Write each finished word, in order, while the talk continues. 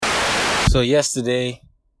So yesterday,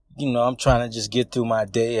 I'm trying to just get through my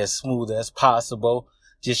day as smooth as possible.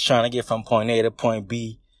 Just trying to get from point A to point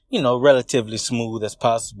B, relatively smooth as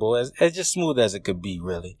possible, as just smooth as it could be,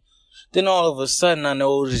 really. Then all of a sudden, I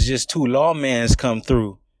noticed just two lawmans come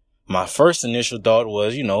through. My first initial thought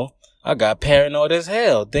was, I got paranoid as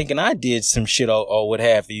hell, thinking I did some shit or what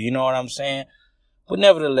have you, you know what I'm saying? But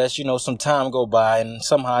nevertheless, some time go by and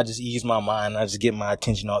somehow I just ease my mind and I just get my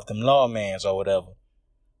attention off them lawmans or whatever.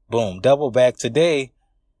 Boom, double back today.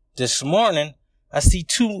 This morning, I see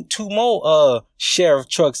two more sheriff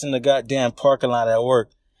trucks in the goddamn parking lot at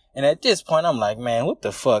work. And at this point, I'm like, man, what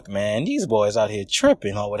the fuck, man? These boys out here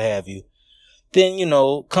tripping or what have you. Then,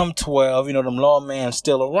 come 12, them lawmen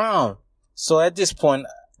still around. So at this point,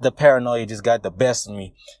 the paranoia just got the best of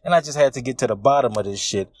me. And I just had to get to the bottom of this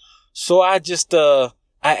shit. So I just, I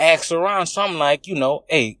asked around. So I'm like,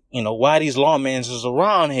 hey, why these lawmen is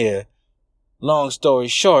around here? Long story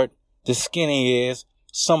short, the skinny is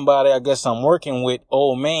somebody I guess I'm working with,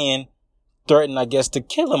 old man, threatened I guess to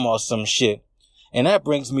kill him or some shit. And that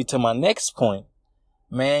brings me to my next point.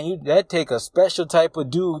 Man, that take a special type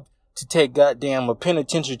of dude to take goddamn a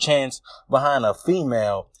penitentiary chance behind a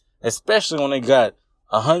female. Especially when they got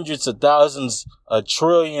hundreds of thousands, a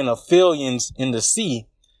trillion, of billions in the sea.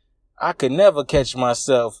 I could never catch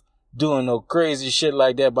myself doing no crazy shit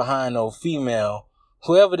like that behind no female.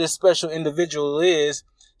 Whoever this special individual is,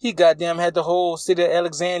 he goddamn had the whole city of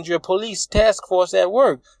Alexandria police task force at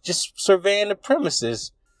work, just surveying the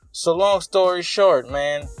premises. So long story short,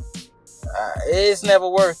 man, it's never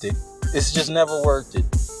worth it. It's just never worth it.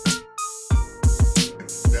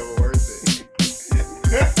 Never worth it.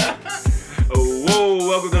 Oh, whoa,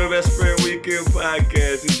 welcome to the Best Friend Weekend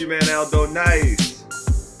Podcast. It's your man Aldo Nice.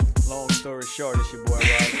 Long story short, it's your boy Rob.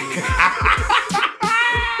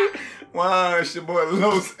 Wow, it's your boy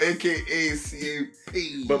Los, aka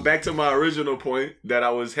CAP. But back to my original point that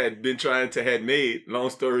I had been trying to made. Long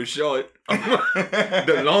story short,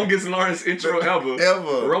 the longest Lawrence intro ever.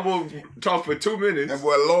 Rumble talked for 2 minutes. That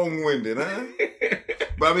boy long-winded, huh?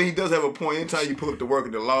 But I mean, he does have a point. Anytime you pull up to work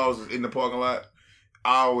and the laws is in the parking lot,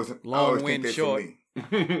 I always think they for me.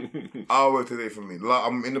 I always think they for me.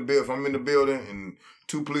 I'm in the building. If I'm in the building and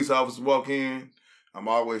two police officers walk in, I'm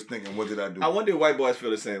always thinking, what did I do? I wonder if white boys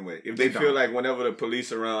feel the same way. If they feel like whenever the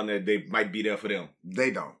police are around, that they might be there for them.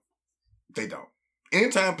 They don't.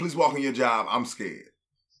 Anytime police walk in your job, I'm scared.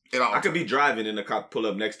 I could be driving and the cop pull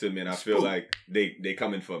up next to me and I feel like they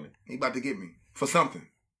coming for me. He about to get me for something.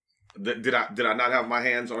 Did I not have my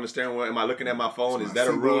hands on the steering wheel? Am I looking at my phone? Is that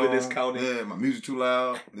a rule in this county? Yeah, my music too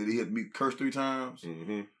loud. Did he hit me curse 3 times?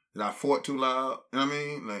 Mm-hmm. Did I fart too loud? You know what I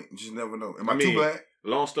mean? Like, you just never know. Am I too black?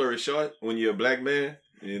 Long story short, when you're a black man,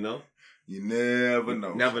 you never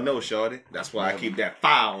know. Never know, shorty. That's why I keep that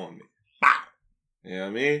fire on me. Bah! You know what I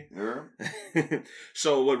mean? Yeah.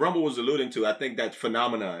 So what Rumble was alluding to, I think that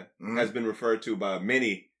phenomenon has been referred to by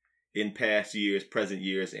many in past years, present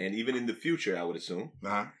years, and even in the future, I would assume,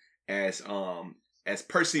 as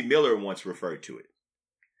Percy Miller once referred to it,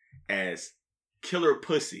 as killer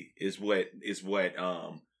pussy is what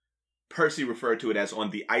Percy referred to it as on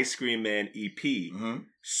the Ice Cream Man EP,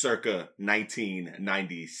 circa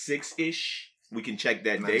 1996-ish. We can check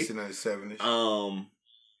that date. 1997-ish.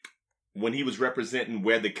 When he was representing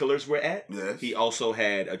where the Killers were at, yes, he also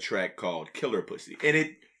had a track called Killer Pussy.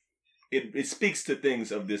 And it speaks to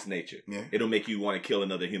things of this nature. Yeah. It'll make you want to kill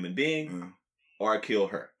another human being or kill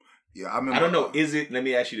her. Yeah, I remember. I don't know. Let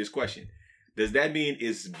me ask you this question. Does that mean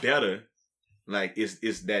it's better? Like,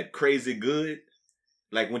 is that crazy good?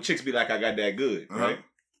 Like when chicks be like, I got that good, right?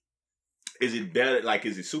 Is it better? Like,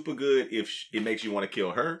 is it super good if it makes you want to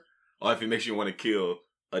kill her, or if it makes you want to kill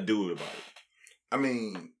a dude about it? I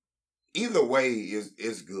mean, either way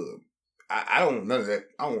is good. I don't want none of that.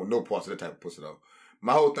 I don't want no parts of that type of pussy though.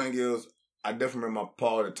 My whole thing is, I definitely remember my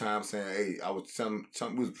pa at the time saying, "Hey, I was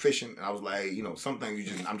we was fishing, and I was like, hey, some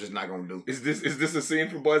things I'm just not gonna do." Is this a scene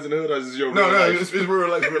from Boys in the Hood, or is this your real life? It's real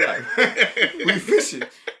life. We fishing,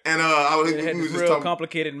 and we was just talking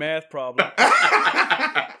complicated math problem,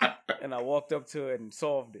 and I walked up to it and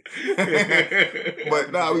solved it.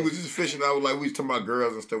 But we was just fishing. I was like, we was talking about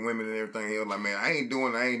girls and stuff, women and everything. He was like, "Man, I ain't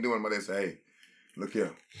doing." But they say, "Hey, look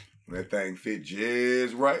here." That thing fit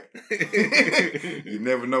just right. You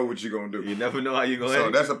never know what you're gonna do. You never know how you're gonna. So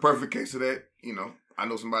that's a perfect case of that. I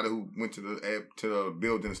know somebody who went to the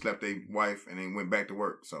building and slept their wife and then went back to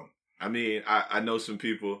work. So I mean, I know some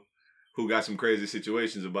people who got some crazy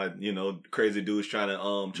situations about crazy dudes trying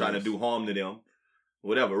to do harm to them,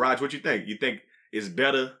 whatever. Raj, what you think? You think it's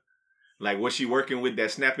better? Like what she working with,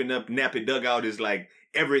 that snapping up nappy dugout is like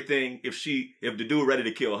everything. If the dude ready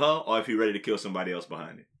to kill her, or if he ready to kill somebody else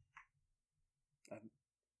behind it.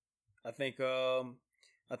 I think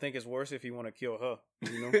it's worse if you want to kill her.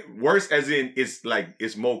 You know, worse as in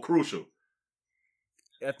it's more crucial.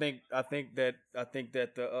 I think that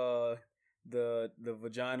the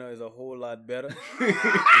vagina is a whole lot better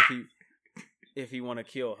if he want to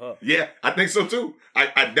kill her. Yeah, I think so too. I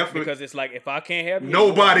definitely, because it's like if I can't have you,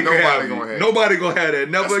 nobody gonna have that.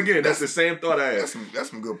 Never again. That's the same thought I had. That's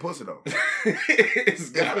some good pussy though.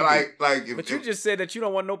 But you just said that you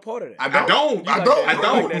don't want no part of that. I don't. Like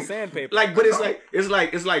that sandpaper. But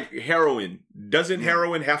it's like heroin. Doesn't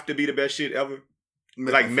heroin have to be the best shit ever?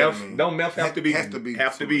 Like meth, don't meth have to be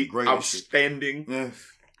outstanding? Yes.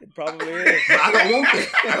 It probably is. I don't want that.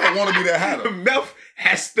 I don't want to be that high. Meth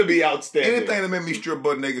has to be outstanding. Anything that make me strip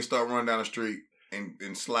butt naked, start running down the street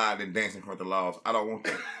and slide and dance in front of the laws, I don't want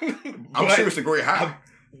that. I'm seriously great high.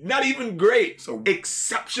 Not even great. So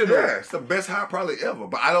exceptional. Yeah, it's the best high probably ever.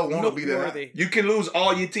 But I don't want to be that high. You can lose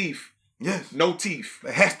all your teeth. Yes. No teeth.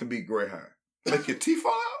 It has to be great high. Make your teeth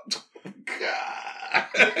fall out?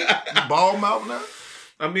 God. Ball mouth now?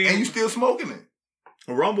 I mean, and you still smoking it.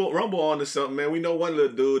 Rumble on to something, man. We know one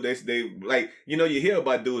little dude. They like, you hear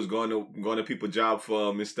about dudes going to people's job for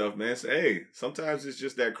them and stuff, man. So, hey, sometimes it's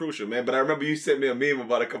just that crucial, man. But I remember you sent me a meme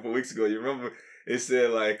about a couple of weeks ago. You remember it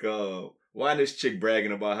said like, why this chick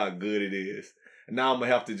bragging about how good it is? And now I'm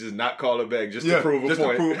gonna have to just not call her back just to prove a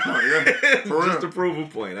point. Just to prove a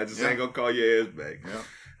point. I just ain't gonna call your ass back. Yeah.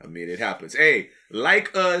 I mean, it happens. Hey,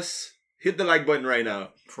 like us. Hit the like button right now.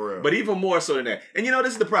 For real. But even more so than that. And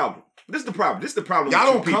this is the problem. This is the problem.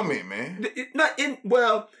 Y'all don't comment, man.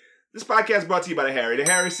 This podcast brought to you by the Harry. The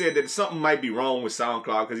Harry said that something might be wrong with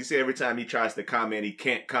SoundCloud because he said every time he tries to comment, he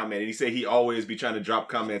can't comment. And he said he always be trying to drop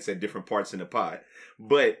comments at different parts in the pod.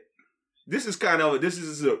 But this is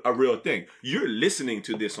a real thing. You're listening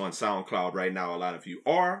to this on SoundCloud right now, a lot of you.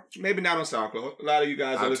 Or maybe not on SoundCloud. A lot of you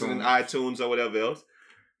guys are listening to iTunes or whatever else.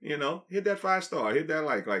 Hit that 5-star. Hit that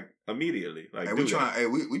like immediately. Like we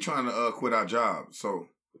trying to quit our jobs. So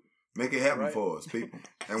make it happen for us, people.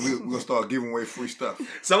 And we'll start giving away free stuff.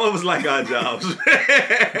 Some of us like our jobs.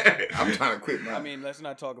 I'm trying to quit now. I mean, let's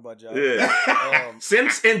not talk about jobs. Yeah.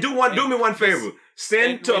 Do me one favor.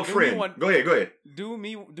 Send to a friend. Go ahead. Do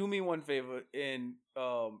me one favor and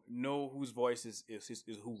know whose voice is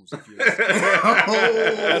whose. If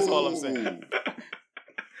that's all I'm saying.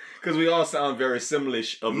 Because we all sound very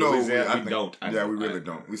similar-ish of Louisiana. We don't. We really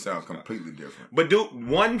don't. We sound completely different. But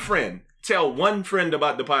tell one friend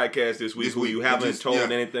about the podcast this week who you haven't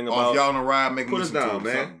told anything about. If y'all on a ride, make them put us down,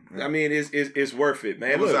 man. I mean, it's worth it,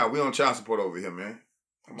 man. We on child support over here, man.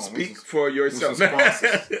 Come on, speak for yourself.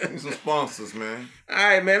 Some sponsors, man. All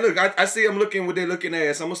right, man. Look, I see them looking what they're looking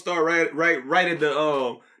at. So I'm gonna start right at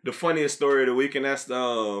the funniest story of the week, and that's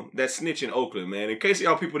that snitch in Oakland, man. In case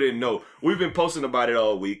y'all people didn't know, we've been posting about it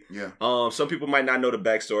all week. Yeah. Some people might not know the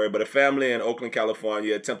backstory, but a family in Oakland,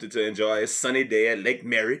 California attempted to enjoy a sunny day at Lake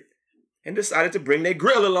Merritt and decided to bring their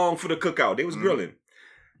grill along for the cookout. They was grilling.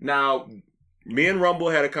 Now, me and Rumble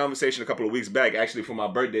had a conversation a couple of weeks back, actually for my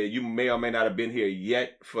birthday. You may or may not have been here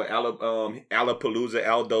yet for Alapalooza,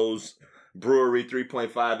 Aldo's Brewery,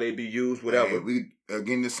 3.5 ABUs, whatever. Hey, we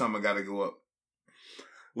again this summer got to go up.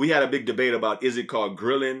 We had a big debate about is it called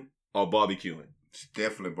grilling or barbecuing? It's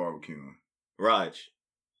definitely barbecuing. Raj.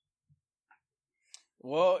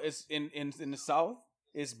 Well, it's in the South,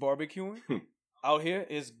 it's barbecuing. Out here,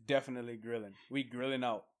 it's definitely grilling. We grilling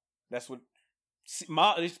out. That's what.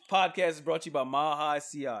 This podcast is brought to you by Mile High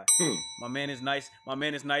CI. My man is nice. My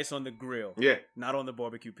man is nice on the grill. Yeah, not on the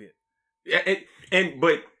barbecue pit. Yeah,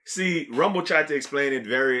 but see, Rumble tried to explain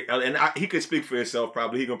it he could speak for himself.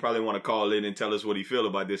 Probably he gonna probably want to call in and tell us what he feel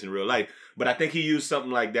about this in real life. But I think he used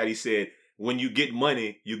something like that. He said, "When you get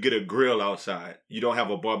money, you get a grill outside. You don't have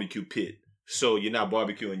a barbecue pit, so you're not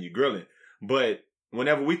barbecuing, you're grilling." But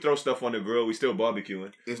whenever we throw stuff on the grill, we still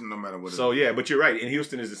barbecuing. It's no matter what. So yeah, but you're right. In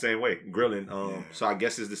Houston, is the same way, grilling. So I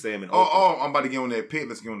guess it's the same in Oakland. Oh, I'm about to get on that pit.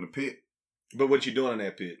 Let's get on the pit. But what you doing on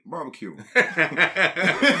that pit? Barbecue.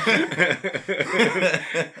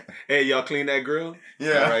 Hey, y'all clean that grill?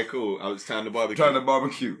 Yeah. All right, cool. It's time to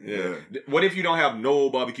barbecue. Yeah. What if you don't have no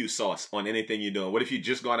barbecue sauce on anything you're doing? What if you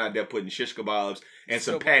just gone out there putting shish kebabs and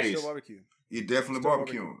some patties? Still barbecue. You're definitely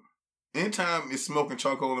barbecuing. Anytime it's smoking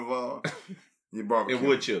charcoal involved, you're barbecuing. And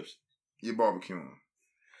wood chips. You're barbecuing.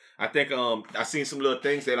 I think I seen some little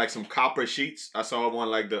things. They like some copper sheets. I saw one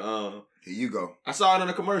like the Here you go. I saw it on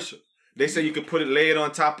a commercial. They say you could lay it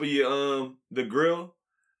on top of your the grill,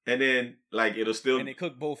 and then like it'll still. And they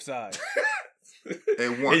cook both sides.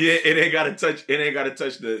 At once. It ain't gotta touch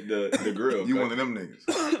the grill. You one of them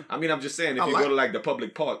niggas. I mean, I'm just saying, if you go to like the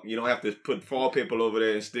public park, you don't have to put foil paper over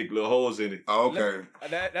there and stick little holes in it. Oh, okay.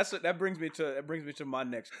 That brings me to my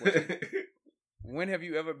next question. When have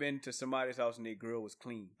you ever been to somebody's house and their grill was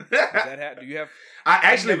clean? Do you have? I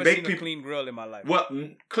actually never make seen people a clean grill in my life. Well,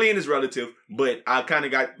 clean is relative, but I kind of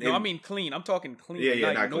got. No, I mean clean. I'm talking clean. Yeah,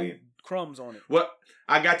 like, not no clean. Crumbs on it. Well,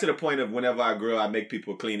 I got to the point of whenever I grill, I make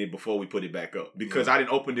people clean it before we put it back up because I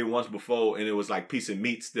didn't open it once before and it was like piece of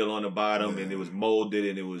meat still on the bottom and it was molded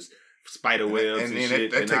and it was spider webs and shit.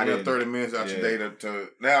 That take me 30 minutes out your day to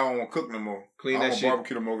now I don't want to cook no more. Clean that shit.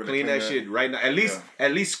 Barbecue no more. Clean that shit right now. At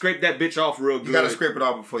least scrape that bitch off real good. You gotta scrape it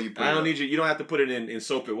off before you put it. I don't need you. You don't have to put it in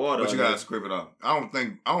soap and water. But you gotta scrape it off. I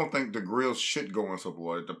don't think the grill should go in soap and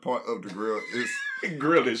water. The part of the grill is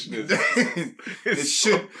grillishness. It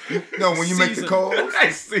should. No, when you make the coals.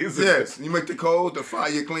 Season. Yes, you make the coals. The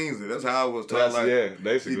fire cleans it. That's how I was taught.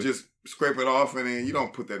 Basically. You just scrape it off and then you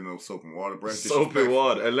don't put that in no soap and water, bro. Soap and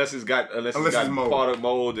water, unless it's got mold. Part of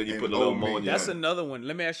mold, and you put a little mold. That's another one.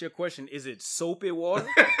 Let me ask you a question: is it soapy water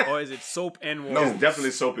or is it soap and water? No, it's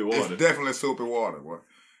definitely soapy water. It's definitely soapy water, boy.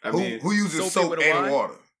 Who uses soap and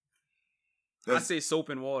water? I say soap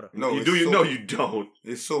and water. No, you do. You know you don't.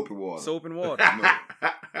 It's soapy water. Soap and water.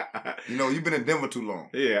 No. You've been in Denver too long.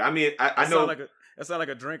 Yeah, I mean, I know. That sounds like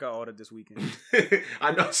a drink I ordered this weekend.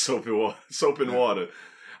 I know soap and water.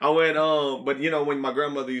 I went, but when my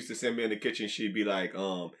grandmother used to send me in the kitchen, she'd be like,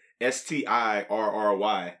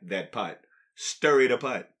 STIRRY, that pot. Stir it a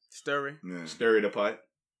pot. Stir it a pot.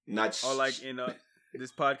 Not or like in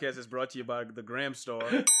this podcast is brought to you by the Graham Store.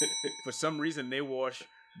 For some reason, they wash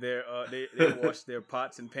their their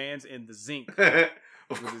pots and pans in the zinc with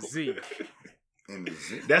a Z. In the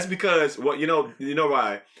zinc. That's because you know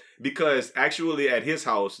why? Because actually at his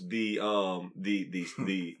house, the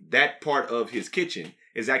that part of his kitchen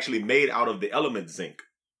is actually made out of the element zinc.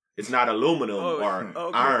 It's not aluminum or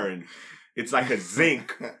iron. It's like a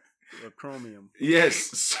zinc. Or chromium. Yes.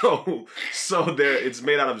 So there it's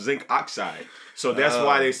made out of zinc oxide. So that's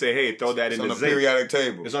why they say, hey, throw that in the zinc. It's on the periodic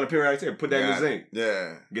table. It's on the periodic table. Put that in the zinc.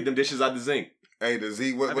 Yeah. Get them dishes out the zinc. Hey, the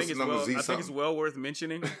Z, what's the number? Z I think it's well worth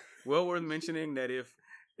mentioning that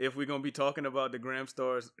if we're going to be talking about the Graham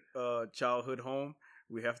Store's childhood home,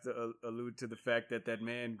 we have to allude to the fact that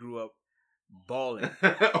man grew up balling.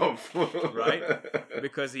 Right?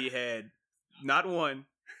 Because he had not one,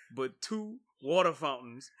 but 2 water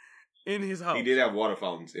fountains in his house. He did have water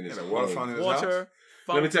fountains in his house. Water fountain in his house?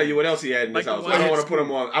 Let me tell you what else he had in his house. I don't want to put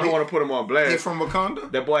him on. I don't want to put him on blast. He from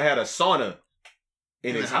Wakanda? That boy had a sauna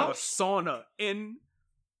in his house. A sauna in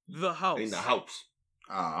the house. In the house.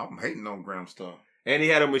 I'm hating on Graham Store. And he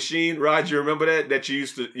had a machine, Rod. You remember that you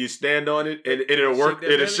stand on it and it'll work.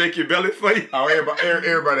 It'll shake your belly for you. Oh,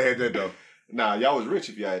 everybody had that though. Nah, y'all was rich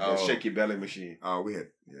if y'all had that shake your belly machine. Oh, we had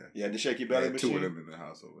You had the shake your belly machine. 2 of them in the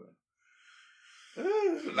house over there.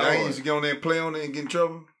 Now you used to get on there and play on it and get in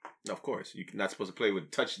trouble. Of course, you're not supposed to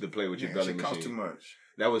touch the play with your belly machine. Cost too much.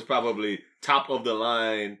 That was probably top of the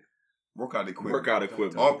line workout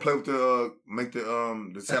equipment. Or play with make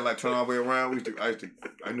the satellite turn all the way around.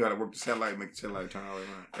 I knew how to work the satellite, make the satellite turn all the way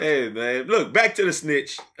around. Hey man, look back to the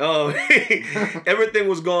snitch. Everything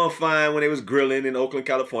was going fine when they was grilling in Oakland,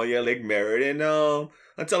 California, Lake Merritt, and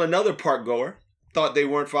until another park goer thought they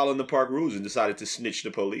weren't following the park rules and decided to snitch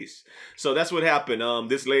the police. So that's what happened.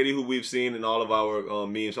 This lady who we've seen in all of our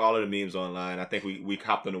memes, all of the memes online, I think we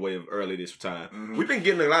hopped on the wave early this time. Mm-hmm. We've been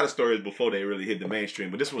getting a lot of stories before they really hit the mainstream,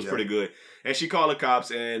 but this one was pretty good. And she called the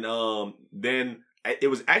cops, and then it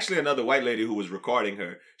was actually another white lady who was recording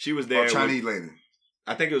her. She was there. Chinese lady.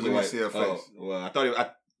 I think it was a white. See her face. Well, I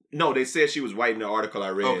thought no, they said she was white in the article I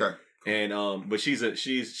read. Okay. And but she's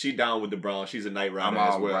down with the Browns. She's a night rider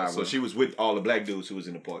as well. So she was with all the black dudes who was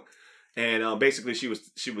in the park. And basically she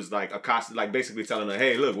was like accosted, like basically telling her,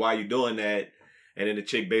 hey, look, why are you doing that? And then the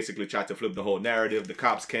chick basically tried to flip the whole narrative. The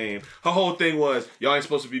cops came. Her whole thing was, y'all ain't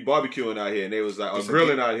supposed to be barbecuing out here. And they was like, or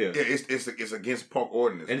grilling out here. Yeah, it's against park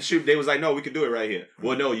ordinance. And they was like, no, we can do it right here.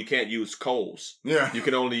 Well, no, you can't use coals. Yeah. You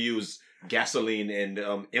can only use gasoline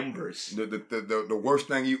and embers. The worst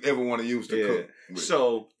thing you ever want to use to cook with.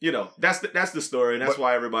 So that's the story, and that's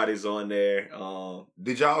why everybody's on there.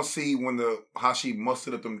 Did y'all see how she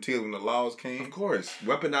mustered up them tears when the laws came? Of course,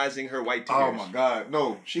 weaponizing her white tears. Oh my God,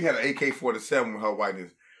 no! She had an AK-47 with her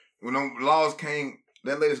whiteness. When them laws came,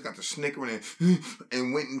 that lady got to snickering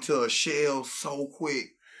and went into a shell so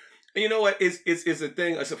quick. And you know what? It's a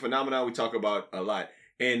thing. It's a phenomenon we talk about a lot,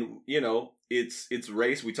 and it's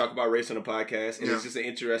race. We talk about race on the podcast, and it's just an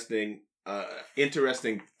interesting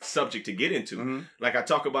interesting subject to get into. Mm-hmm. Like I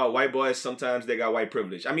talk about white boys, sometimes they got white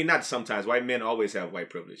privilege. I mean, not sometimes. White men always have white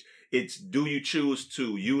privilege. It's, do you choose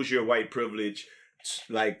to use your white privilege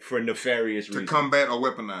like for nefarious reasons? To combat or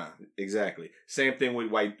weaponize. Exactly. Same thing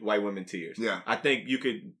with white women tears. Yeah. I think you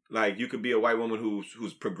could be a white woman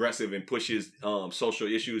who's progressive and pushes social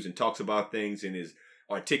issues and talks about things and is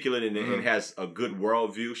articulate and has a good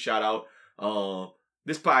worldview. Shout out.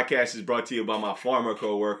 This podcast is brought to you by my former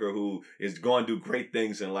coworker who is going to do great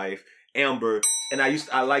things in life, Amber. And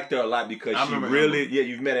I liked her a lot because she really, Amber. Yeah,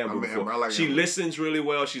 you've met Amber before. Amber. I like she Amber. Listens really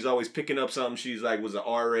well. She's always picking up something. She's like was an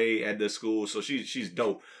RA at the school, so she's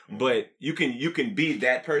dope. Mm-hmm. But you can be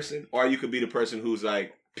that person, or you could be the person who's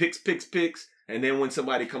like picks, and then when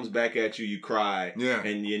somebody comes back at you, you cry. Yeah,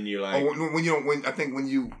 and you're like, when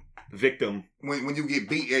you victim. When you get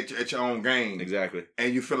beat at your own game. Exactly.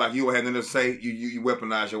 And you feel like you don't have nothing to say, you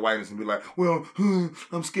weaponize your whiteness and be like, well,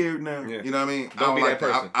 I'm scared now. Yeah. You know what I mean? Don't be that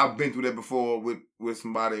person. I've been through that before with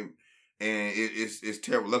somebody, and it's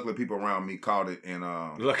terrible. Luckily, people around me caught it. And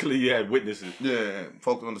luckily, you had witnesses. Yeah,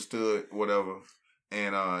 folks understood, whatever.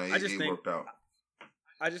 And it worked out.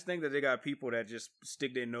 I just think that they got people that just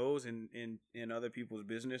stick their nose in other people's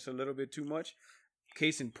business a little bit too much.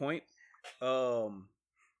 Case in point, I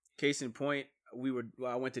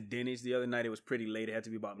went to Denny's the other night. It was pretty late. It had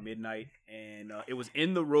to be about midnight, and it was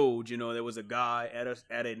in the road. You know, there was a guy at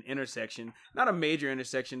an intersection, not a major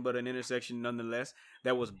intersection, but an intersection nonetheless,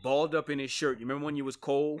 that was balled up in his shirt. You remember when you was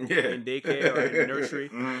cold in daycare or in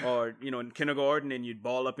nursery or in kindergarten, and you'd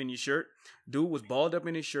ball up in your shirt? Dude was balled up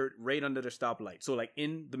in his shirt right under the stoplight, so like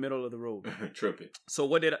in the middle of the road. Tripping. So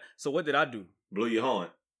what did I do? Blew your horn.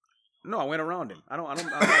 No, I went around him. I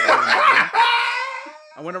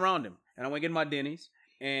went around him, and I went getting my Denny's,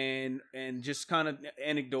 and just kind of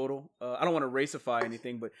anecdotal. I don't want to racify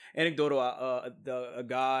anything, but anecdotal. A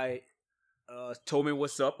guy told me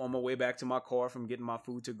what's up on my way back to my car from getting my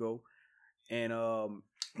food to go, and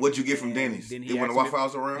what'd you get from Denny's? Then he went to Waffle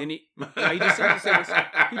House around. He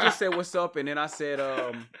just said what's up, and then I said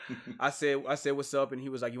what's up, and he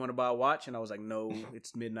was like, you want to buy a watch? And I was like, no,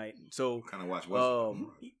 it's midnight. So what kind of watch was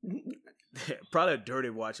it? Probably a dirty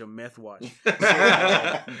watch, a meth watch.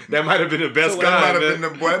 That might have been the best kind. That might have been a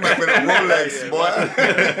Rolex, boy.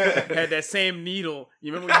 Had that same needle.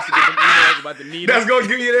 You remember we used to get the emails about the needle? That's gonna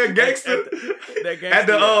give you that gangster. At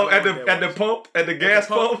the pump, at the gas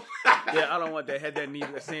pump. Yeah, I don't want that. Had that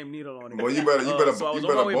needle, the same needle on it. Well, you better ball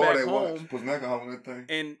that watch. Put alcohol in that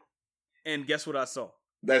thing. And guess what I saw?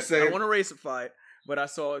 That same. I want to racify it, but I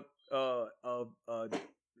saw a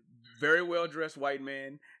very well dressed white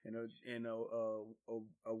man and a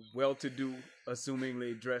well-to-do,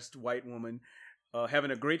 assumingly dressed white woman, having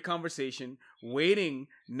a great conversation, waiting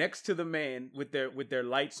next to the man with their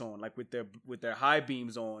lights on, like with their high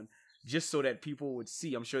beams on, just so that people would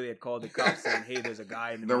see. I'm sure they had called the cops saying, "Hey, there's a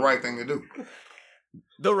guy in the right thing to do."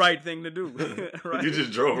 The right thing to do. Right? You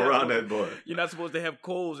just drove around that boy. You're not supposed to have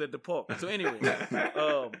coals at the park. So anyway,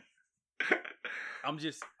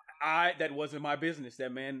 that wasn't my business.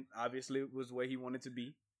 That man obviously was where he wanted to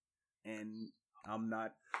be, and I'm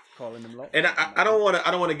not calling him low. And I don't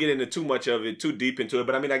want to get into too much of it, too deep into it.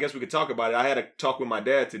 But I mean, I guess we could talk about it. I had a talk with my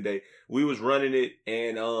dad today. We was running it,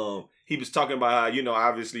 and he was talking about how,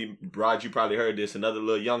 obviously, Rod, you probably heard this. Another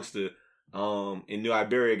little youngster in New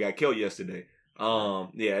Iberia got killed yesterday.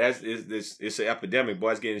 Yeah, it's an epidemic.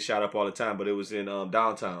 Boys getting shot up all the time. But it was in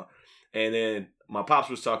downtown, and then my pops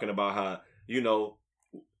was talking about how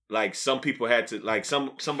like some people had to, like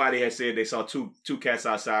somebody had said they saw two cats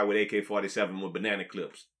outside with AK-47 with banana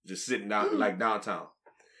clips just sitting down like downtown.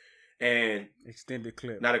 And extended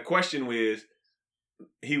clip. Now the question was,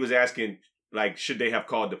 he was asking like, should they have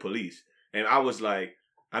called the police? And I was like,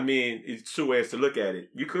 I mean, it's two ways to look at it.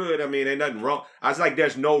 You could, I mean, ain't nothing wrong. I was like,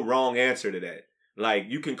 there's no wrong answer to that. Like,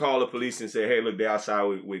 you can call the police and say, hey, look, they're outside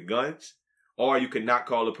with guns. Or you could not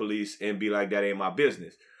call the police and be like, that ain't my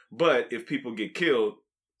business. But if people get killed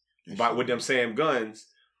with them same guns,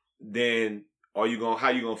 then how you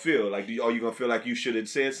gonna feel? Like, are you gonna feel like you should have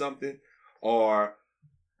said something? Or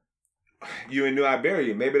you in New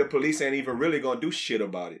Iberia, maybe the police ain't even really gonna do shit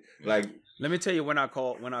about it. Like, let me tell you when I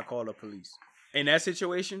call the police. In that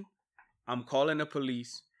situation, I'm calling the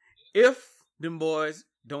police if them boys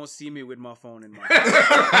don't see me with my phone in my hand.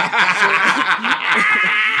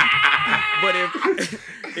 But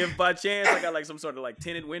if by chance I got like some sort of like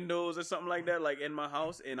tinted windows or something like that, like in my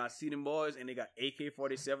house, and I see them boys and they got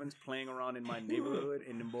AK-47s playing around in my neighborhood,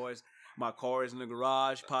 and them boys, my car is in the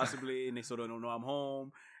garage possibly, and they sort of don't know I'm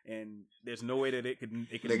home, and there's no way that it can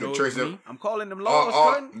They know can trace me. them. I'm calling them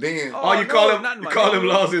laws. Then you call them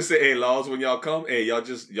laws and say, "Hey, laws, when y'all come, hey, y'all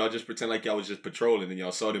just pretend like y'all was just patrolling and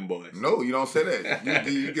y'all saw them boys." No, you don't say that.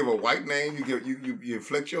 You give a white name. You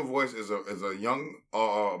inflect your voice as a young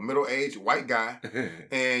middle-aged white guy,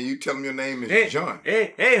 and you tell them your name is John.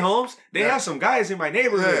 Hey, Holmes. They have some guys in my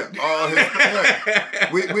neighborhood.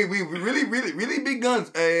 We really big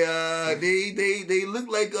guns. Hey, they look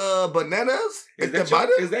like bananas. Is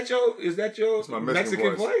that your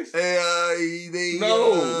Mexican voice?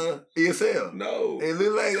 No. ESL. No. They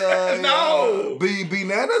look like no.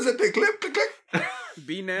 Bananas at the click.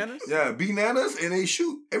 Bananas? Yeah, bananas, and they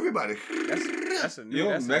shoot everybody. That's a new.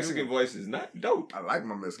 Your Mexican voice is not dope. I like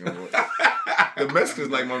my Mexican voice. The Mexicans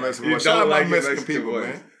like my Mexican voice. Shout Shout out like my Mexican people, voice.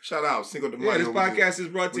 Man. Shout out Cinco de Yeah, Mayo. this podcast is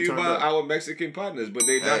brought to you by up. our Mexican partners, but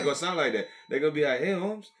they're not gonna sound like that. They're gonna be like, "Hey,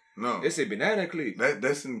 Holmes, no, it's a banana clip."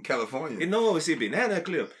 That's in California. No, it's a banana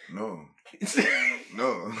clip. No.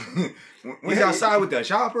 No. He's outside with the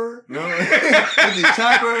chopper. No. With the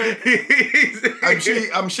chopper.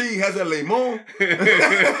 I'm sure he has a limon.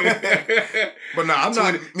 But no, I'm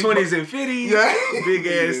not. 20s and 50s. Yeah. Big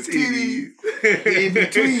ass titties. In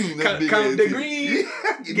between. Count the green.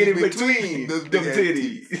 Get in between them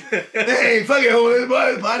titties. Hey, fuck it, hold his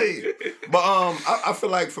body. But I feel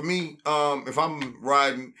like for me, if I'm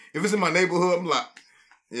riding, if it's in my neighborhood, I'm like,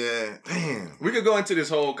 yeah, damn. We could go into this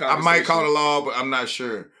whole conversation. I might call the law, but I'm not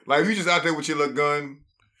sure. Like, if you just out there with your little gun,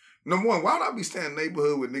 number one, why would I be staying in the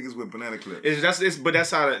neighborhood with niggas with banana clips?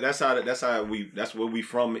 That's where we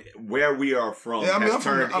from, where we are from. Yeah, I mean, has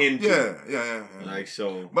turned into. Yeah. Like,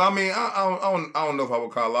 so. But I mean, I don't know if I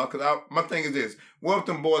would call law, because my thing is this: what if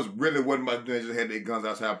them boys really wasn't about to do? They just had their guns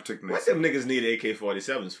outside protecting What them niggas need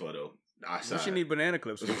AK-47s for though? Outside. What you need banana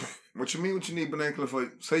clips for? What you mean? What you need banana clips for?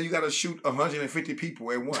 Say you got to shoot 150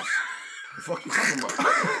 people at once. The fuck you talking about?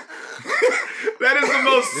 That is the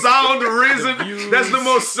most sound reason. That's the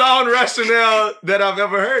most sound rationale that I've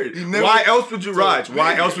ever heard. Why else would you ride?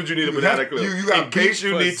 Why else would you need a banana clip? In case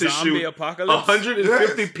you need to shoot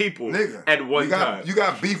 150 people at one time. You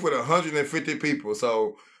got beef with 150 people,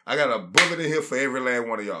 so I got a bullet in here for every last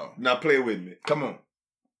one of y'all. Now play with me. Come on.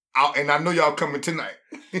 And I know y'all coming tonight.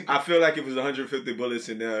 I feel like if it was 150 bullets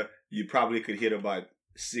in there, you probably could hit about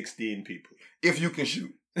 16 people. If you can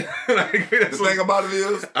shoot. The thing about it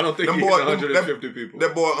is, I don't think he hit 150 people.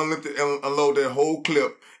 That boy unload that whole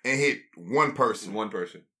clip and hit one person.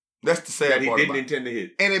 That's the sad part. That he didn't intend to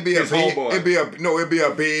hit. And it'd be a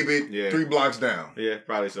baby 3 blocks down. Yeah,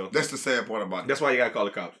 probably so. That's the sad part about it. That's why you gotta call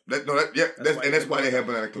the cops. That's why they have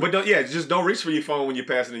banana clips. But just don't reach for your phone when you're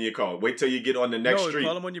passing in your car. Wait till you get on the next street.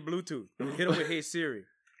 Call him on your Bluetooth. Hit him with Hey Siri.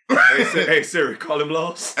 Hey Siri, call him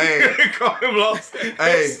laws. Hey, call him laws.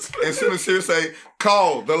 Hey, as soon as Siri say,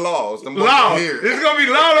 call the laws. Loud. It's gonna be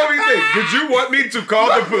loud over your thing. Did you want me to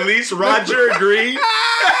call the police? Roger agreed.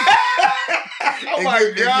 Oh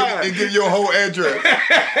my God. And give your whole address.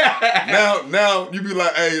 Now you be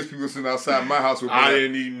like, hey, there's people sitting outside my house with I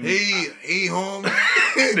didn't even. Hey, home.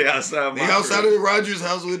 They outside my outside of the Rogers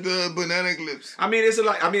house with the banana clips. I mean,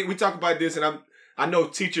 we talk about this, and I know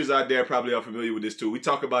teachers out there probably are familiar with this too. We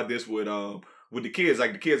talk about this with the kids.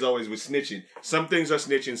 Like the kids always with snitching. Some things are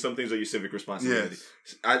snitching. Some things are your civic responsibility.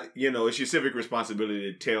 Yes. It's your civic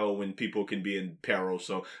responsibility to tell when people can be in peril.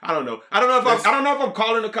 So I don't know. I don't know if I'm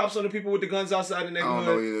calling the cops on the people with the guns outside the neighborhood. I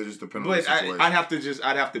don't know either. Just depending on the situation.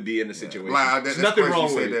 I'd have to be in the situation. Like, there's nothing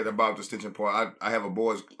wrong with it. That about the snitching part. I have a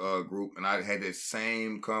boys group, and I had that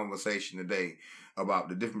same conversation today about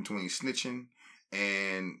the difference between snitching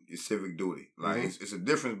and your civic duty. Like it's a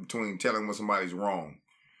difference between telling when somebody's wrong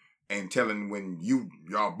and telling when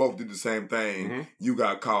y'all both did the same thing, you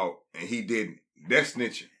got caught and he didn't. That's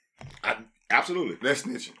snitching. Absolutely. That's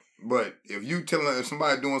snitching. But if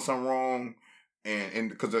somebody doing something wrong and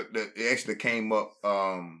because it actually came up,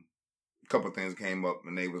 a couple of things came up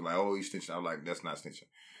and they was like, oh, you snitching. I was like, that's not snitching.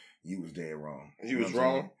 You was dead wrong. You was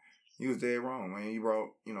wrong? You was dead wrong, man. You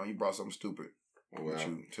brought something stupid. With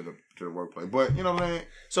you to the workplace. But you know what I'm saying?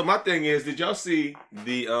 So my thing is, did y'all see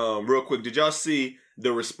the real quick, did y'all see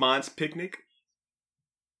the response picnic?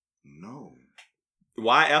 No.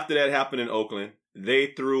 Why after that happened in Oakland, they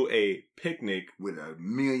threw a picnic with a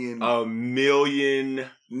million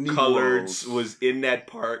coloreds was in that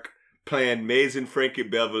park playing Maze and Frankie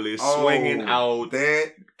Beverly, swinging out,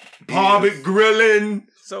 grilling.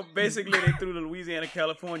 So basically they threw the Louisiana,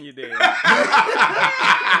 California day.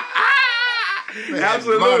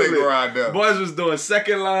 Absolutely. Boys was doing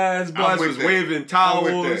second lines. Boys was waving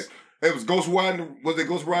towels. It was Ghost Riding. Was it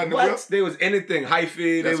Ghost Riding the Whip? There was anything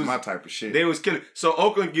hyphy. That's my type of shit. They was killing. So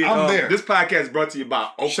Oakland I'm there. This podcast is brought to you by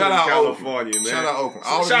Oakland, Shout out California, Oakland. man. Shout out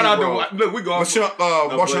Oakland. Shout out to look. We going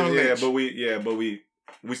Marshawn Lynch. but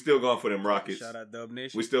we still going for them Rockets. Shout out Dub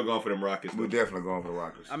Nation. We still going for them Rockets. We're definitely going for the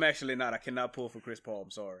Rockets. I'm actually not. I cannot pull for Chris Paul.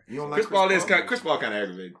 I'm sorry. You don't like Chris Paul kind of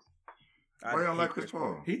aggravating. Why you don't like Chris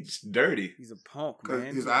Paul? He's dirty. He's a punk, Cause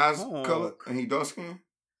man. his eyes colored and he dark skin.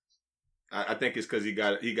 I think it's because he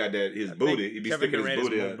got that his booty. He be Kevin sticking Durant his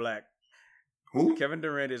booty is more up. black. Who? Kevin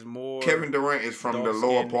Durant is more. Kevin Durant is from the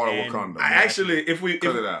lower part of Wakanda. Actually, if we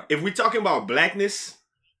talking about blackness,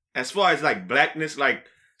 as far as like blackness, like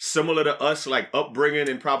similar to us, like upbringing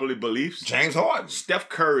and probably beliefs, James Harden. Steph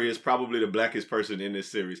Curry is probably the blackest person in this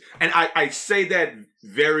series, and I say that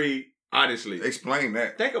very honestly. Explain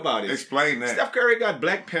that. Think about it. Explain that. Steph Curry got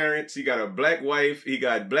black parents. He got a black wife. He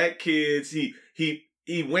got black kids.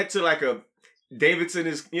 He went to like a Davidson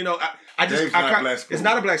is it's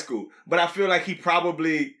not a black school, but I feel like he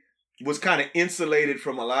probably was kind of insulated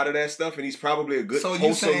from a lot of that stuff, and he's probably a good. So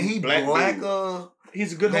you saying he black? Dude.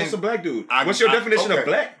 He's a good wholesome black dude. What's your definition of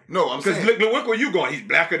black? No, I'm saying because look where you going. He's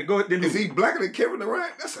blacker. Go ahead. Is he blacker than Kevin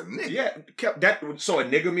Durant? That's a nigga. Yeah, so a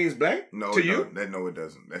nigga means black. No, to you? No, it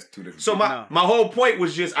doesn't. That's two different. So my whole point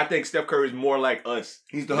was just I think Steph Curry is more like us.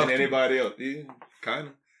 He's the than anybody else. Yeah, kind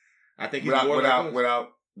of. I think he's more like us.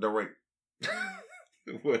 Without the rape.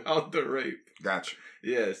 Without the rape. Gotcha.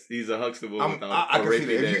 Yes, he's a Huxtable. I can see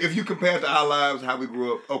that. If you compare it to our lives, how we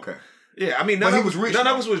grew up, okay. Yeah, I mean, none of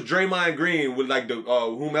us was Draymond Green with like the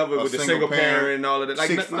whomever with the single parent and all of that. Like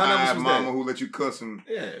 6'5" none of us was mama that. who let you cuss and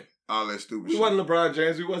all that stupid shit. We wasn't LeBron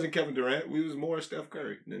James. We wasn't Kevin Durant. We was more Steph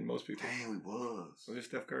Curry than most people. Damn, we was. We was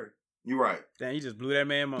Steph Curry. You're right. Damn, you just blew that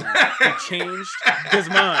man mind. He changed his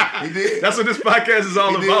mind. He did. That's what this podcast is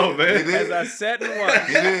all about, man. As I sat and watched,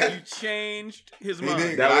 you changed his mind.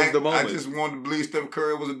 Did. That was the moment. I just wanted to believe Steph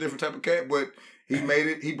Curry was a different type of cat, but he made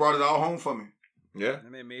it. He brought it all home for me. Yeah.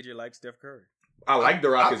 That man made you like Steph Curry. I like the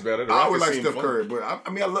Rockets better. I always like Steph Curry, but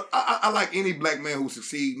I like any black man who's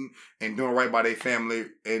succeeding and doing right by their family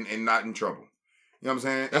and not in trouble. You know what I'm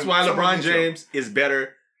saying? That's why LeBron James is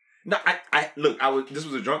better. No, this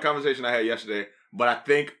was a drunk conversation I had yesterday, but I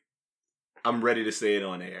think I'm ready to say it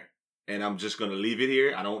on air. And I'm just gonna leave it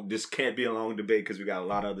here. This can't be a long debate because we got a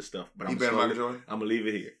lot of other stuff. But I'm gonna leave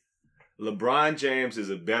it here. LeBron James is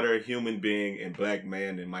a better human being and black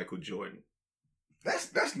man than Michael Jordan.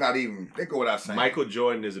 That's not even. They go without saying. Michael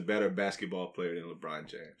Jordan is a better basketball player than LeBron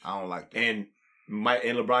James. I don't like that. And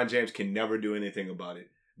LeBron James can never do anything about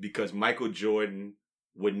it because Michael Jordan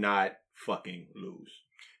would not fucking lose.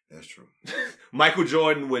 That's true. Michael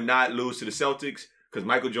Jordan would not lose to the Celtics because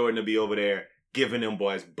Michael Jordan would be over there giving them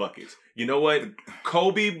boys buckets. You know what?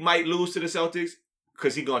 Kobe might lose to the Celtics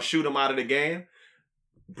because he's going to shoot them out of the game.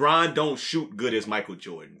 Bron don't shoot good as Michael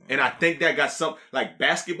Jordan. And I think that got something, like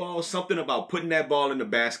basketball, something about putting that ball in the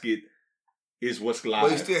basket is what's live.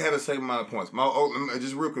 But he still had the same amount of points.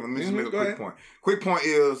 Just real quick, let me just make a quick point. Quick point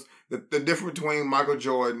is the difference between Michael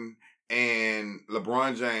Jordan and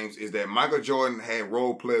LeBron James is that Michael Jordan had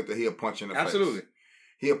role players that he'll punch in the face. Absolutely.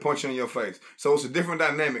 He'll punch you in your face. So it's a different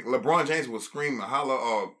dynamic. LeBron James will scream and holler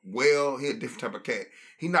or wail. He a different type of cat.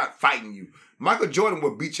 He not fighting you. Michael Jordan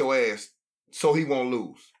will beat your ass so he won't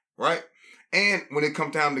lose. Right? And when it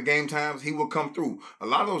comes down to game times, he will come through. A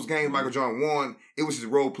lot of those games Michael Jordan won, it was his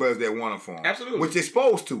role players that won them for him. Absolutely. Which they're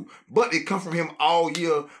supposed to. But it comes from him all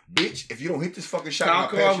year. Bitch, if you don't hit this fucking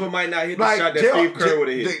shot, Kyle Korver might not hit the shot that Steve Kerr would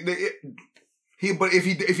have hit. But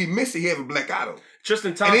if he missed it, he have a black eye though.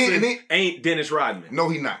 Tristan Thompson ain't Dennis Rodman. No,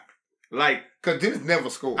 he not. Like, because Dennis never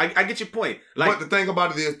scored. I get your point. Like, but the thing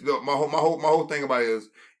about it is, my whole thing about it is,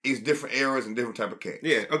 it's different eras and different type of cats.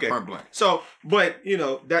 Yeah, okay. Point blank. So, but you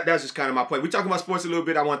know that's just kind of my point. We're talking about sports a little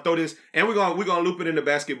bit. I want to throw this, and we're gonna loop it into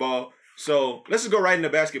basketball. So let's just go right into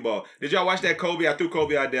basketball. Did y'all watch that Kobe? I threw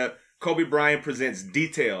Kobe out there. Kobe Bryant presents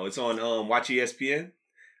Detail. It's on Watch ESPN.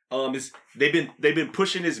 They've been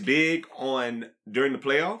pushing this big on during the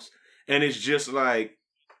playoffs, and it's just like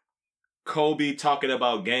Kobe talking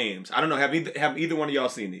about games. I don't know. Have either one of y'all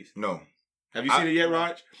seen these? No. Have you seen it yet,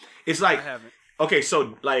 Raj? It's like I haven't. Okay,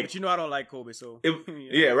 so like, but you know I don't like Kobe, so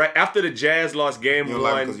yeah, right. After the Jazz lost game you don't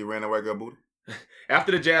one, like because you ran that white girl booty.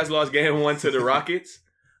 After the Jazz lost game 1 to the Rockets,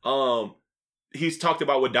 he's talked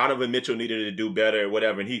about what Donovan Mitchell needed to do better or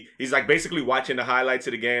whatever, and he's like basically watching the highlights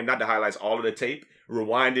of the game, not the highlights, all of the tape,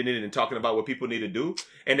 rewinding it and talking about what people need to do.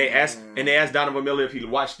 And they asked Donovan Mitchell if he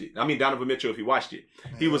watched it.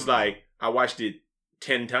 He was like, I watched it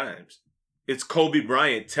 10 times. It's Kobe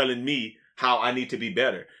Bryant telling me how I need to be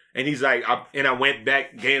better. And he's like, I went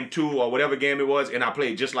back game 2 or whatever game it was, and I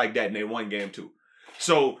played just like that, and they won game 2.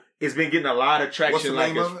 So it's been getting a lot of traction. What's the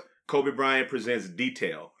name of it? Kobe Bryant Presents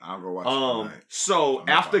Detail. I'll go watch it tonight. So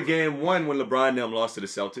after game 1, when LeBron and them lost to the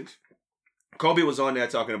Celtics, Kobe was on there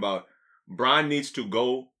talking about Bron needs to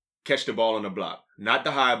go catch the ball on the block. Not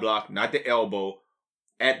the high block, not the elbow,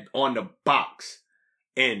 on the box.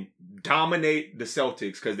 And dominate the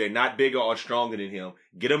Celtics because they're not bigger or stronger than him.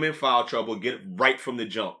 Get them in foul trouble. Get it right from the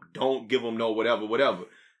jump. Don't give them no whatever.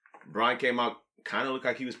 Bron came out, kind of looked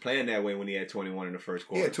like he was playing that way when he had 21 in the first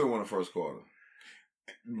quarter. He had 21 in the first quarter.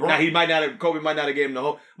 Now, Kobe might not have gave him the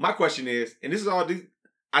whole. My question is, and this is all,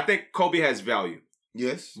 I think Kobe has value.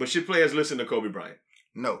 Yes. But should players listen to Kobe Bryant?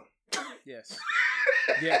 No. Yes.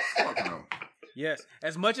 Yes. Fuck no. Yes.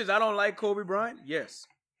 As much as I don't like Kobe Bryant, yes.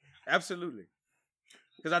 Absolutely.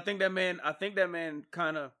 Because I think that man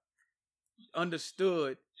kind of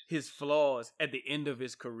understood his flaws at the end of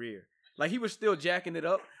his career. Like, he was still jacking it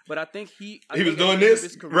up, but I think he was doing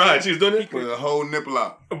this? Right, he was doing this? With a whole nipple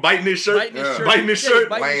out. Biting his shirt? Biting his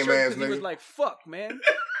shirt? Lame ass nigga. He was like, fuck, man.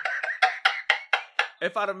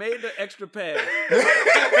 If I'd have made the extra pass,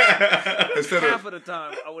 half of the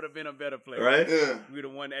time, I would have been a better player. Right? Yeah. We'd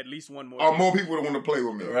have won at least one more. Or more people would want to play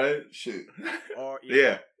with me. Right? Shit. Or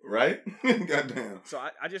yeah. Right? Goddamn. So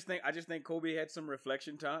I just think Kobe had some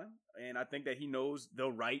reflection time, and I think that he knows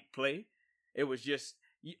the right play. It was just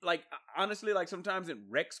like, honestly, like sometimes in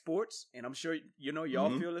rec sports, and I'm sure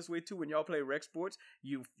y'all feel this way too. When y'all play rec sports,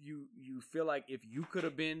 you feel like if you could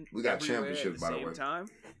have been we got championships at the same time,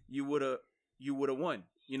 you would have won.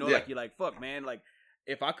 Like you're like, fuck, man. Like,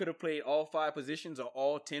 if I could have played all 5 positions or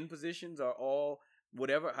all 10 positions or all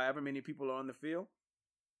whatever, however many people are on the field,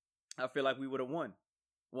 I feel like we would have won.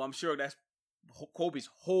 Well, I'm sure that's Kobe's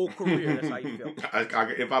whole career. That's how you felt.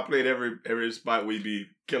 If I played every spot, we'd be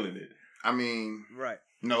killing it. I mean, right?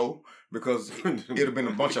 No, because it'd have been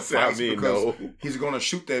a bunch of fights. He's gonna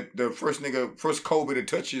shoot that. The first Kobe that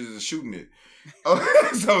touches is shooting it.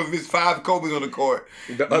 So if it's 5 Kobe's on the court,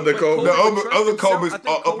 the other Kobe's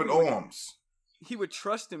are up in arms. He would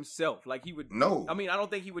trust himself. Like, he would. No. I mean, I don't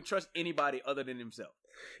think he would trust anybody other than himself.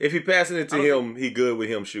 If he passing it to him, he good with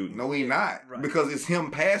him shooting. No, he not. Right. Because it's him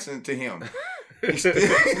passing it to him. He's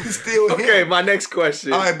still him. Okay, my next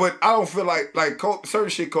question. All right, but I don't feel like certain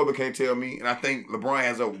shit Kobe can't tell me, and I think LeBron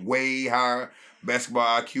has a way higher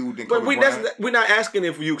basketball IQ than Kobe Bryant. We're not asking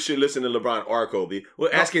if you should listen to LeBron or Kobe.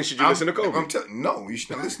 We're asking, should you listen to Kobe? No, you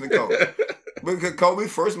should not listen to Kobe. Because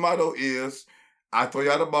Kobe's first motto is, I throw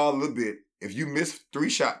you out the ball a little bit. If you miss 2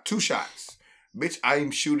 shots, bitch, I am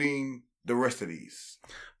shooting the rest of these.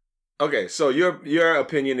 Okay, so your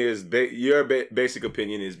opinion is basic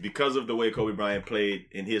opinion is because of the way Kobe Bryant played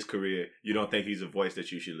in his career, you don't think he's a voice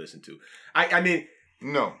that you should listen to. I mean,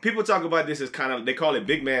 no. People talk about this as kind of, they call it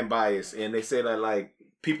big man bias, and they say that like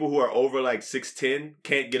people who are over like 6'10"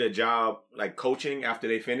 can't get a job like coaching after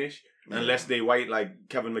they finish unless they white like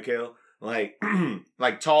Kevin McHale. Like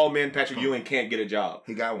like tall men, Patrick Ewing can't get a job.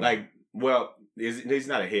 He got one. Like, well, he's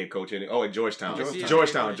not a head coach anymore. At Georgetown,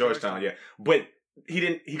 yeah. But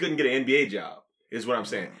he couldn't get an NBA job, is what I'm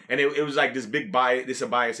saying. And it was like this big bias, this a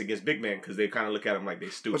bias against big men because they kind of look at him like they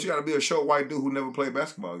stupid. But you got to be a short white dude who never played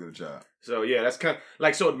basketball to get a job. So yeah, that's kind of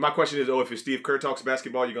like, so my question is, if it's Steve Kerr talks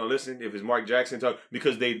basketball, you're going to listen? If it's Mark Jackson talk,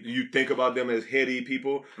 because you think about them as heady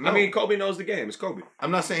people? No. I mean, Kobe knows the game. It's Kobe.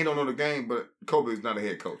 I'm not saying he don't know the game, but Kobe is not a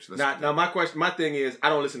head coach. Now my thing is, I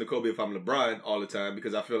don't listen to Kobe if I'm LeBron all the time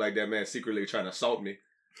because I feel like that man's secretly trying to assault me.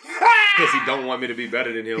 Because he don't want me to be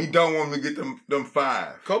better than him. He don't want me to get them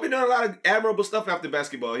 5. Kobe done a lot of admirable stuff after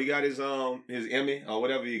basketball. He got his Emmy or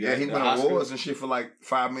whatever he got. Yeah, he won awards and shit for like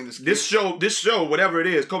 5 minutes. This show, whatever it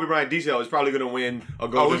is, Kobe Bryant Detail is probably going to win a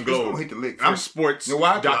Golden Globe. Hit the lick. I'm sports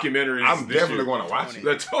documentaries. I'm definitely going to watch it.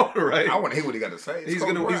 That's all right. I want to hear what he got to say. He's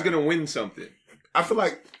going to win something. I feel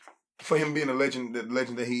like for him being the legend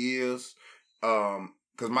that he is,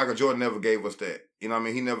 because Michael Jordan never gave us that. You know what I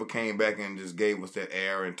mean? He never came back and just gave us that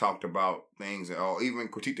air and talked about things and all, even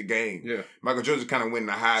critiqued the game. Yeah. Michael Jordan kind of went in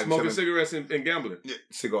the high. Smoking cigarettes and gambling. Yeah,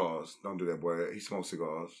 cigars. Don't do that, boy. He smoked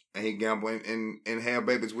cigars. And he gambled and had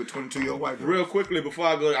babies with 22-year-old white girls. Real quickly, before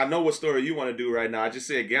I go, I know what story you want to do right now. I just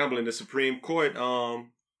said gambling. The Supreme Court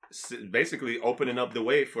basically opening up the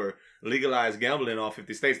way for legalized gambling in all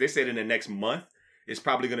 50 states. They said in the next month, it's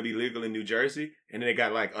probably going to be legal in New Jersey. And then they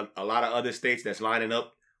got like a lot of other states that's lining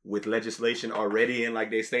up with legislation already in like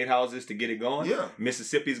their state houses to get it going. Yeah.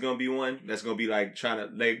 Mississippi's going to be one that's going to be like they're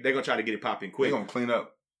going to try to get it popping quick. They're going to clean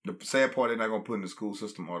up. The sad part, they're not going to put in the school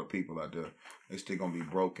system all the people out there. They still going to be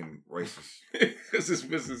broke and racist. This is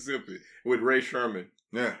Mississippi with Ray Sherman.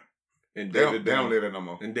 Yeah. And They don't live there no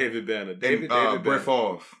more. And David Banner. Brett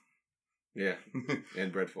Favre. Yeah,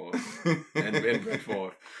 and Brett Favre. and Brett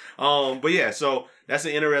Favre. But yeah, so that's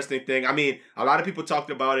an interesting thing. I mean, a lot of people talked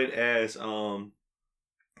about it as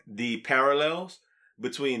the parallels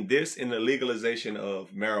between this and the legalization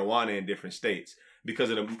of marijuana in different states because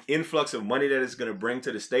of the influx of money that it's going to bring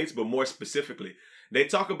to the states. But more specifically, they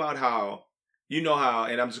talk about how, and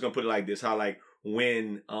I'm just going to put it like this, how like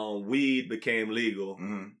when weed became legal,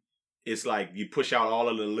 it's like you push out all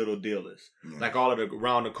of the little dealers, like all of the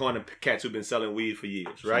around the corner cats who've been selling weed for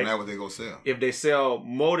years, right? So now what they gonna sell? If they sell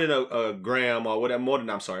more than a gram or whatever, more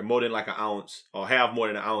than like an ounce or have more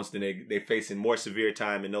than an ounce, then they facing more severe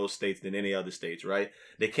time in those states than any other states, right?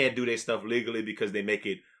 They can't do their stuff legally because they make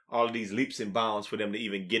it all of these leaps and bounds for them to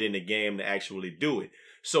even get in the game to actually do it.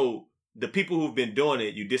 So the people who've been doing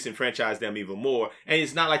it, you disenfranchise them even more. And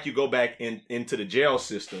it's not like you go back into the jail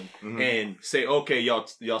system and say, okay,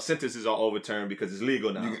 y'all sentences are overturned because it's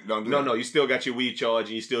legal now. No, you still got your weed charge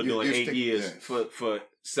and you're still doing 8 years for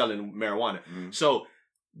selling marijuana. So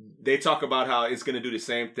they talk about how it's going to do the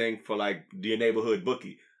same thing for like your neighborhood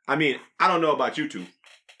bookie. I mean, I don't know about you two,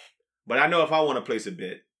 but I know if I want to place a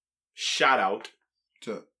bet, shout out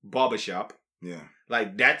to barbershop. Yeah.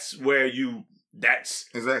 Like that's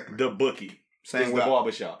exactly the bookie. Same with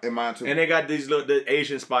barbershop. In mine too. And they got these the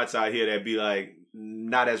Asian spots out here that be like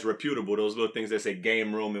not as reputable. Those little things that say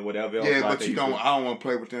game room and whatever else. Yeah, but I don't want to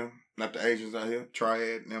play with them. Not the Asians out here.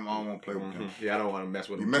 Triad, them. I don't want to play with them. Yeah, I don't want to mess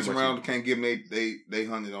with them. You mess around, can't give them they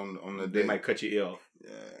hunted on the day. They might cut your ear off. Yeah.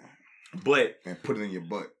 But and put it in your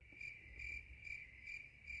butt.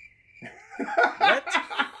 What?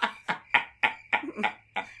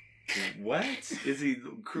 What? Is he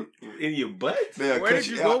in your butt? Where did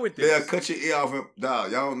you go with this? They'll cut your ear off.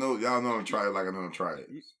 Dog, y'all know I'm try it like I know I'm try it.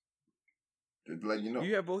 Just let you know.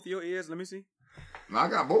 You have both your ears? Let me see. No, I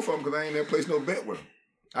got both of them because I ain't never placed no bet with them.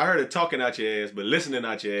 I heard it talking out your ass, but listening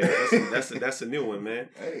out your ass, that's a new one, man.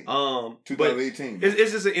 Hey, 2018.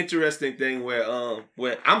 It's just an interesting thing where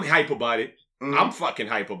I'm hype about it. I'm fucking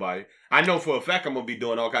hype about it. I know for a fact I'm gonna be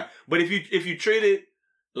doing all kinds. But if you treat it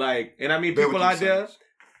like, and I mean people out there,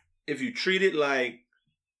 if you treat it like,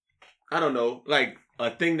 I don't know, like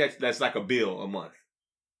a thing that's like a bill a month.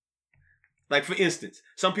 Like for instance,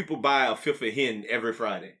 some people buy a fifth of hen every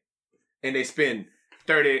Friday, and they spend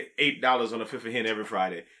 $38 on a fifth of hen every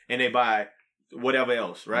Friday, and they buy whatever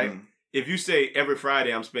else, right? If you say every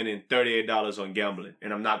Friday I'm spending $38 on gambling,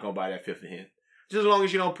 and I'm not gonna buy that fifth of hen, just as long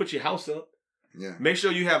as you don't put your house up. Yeah. Make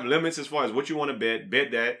sure you have limits as far as what you want to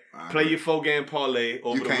bet that. Play your 4-game parlay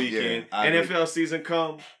over the weekend. Yeah, NFL season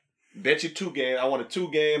come. Bet you 2 game. I want a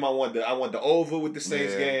 2 game. I want the over with the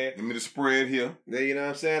Saints game. Give me the spread here. You know what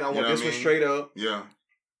I'm saying? I want this one straight up. Yeah.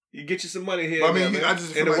 You get you some money here. I mean, I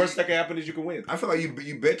just feel and the worst that can happen is you can win. I feel like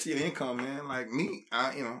you bet to your income, man. Like me,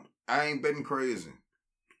 I ain't betting crazy.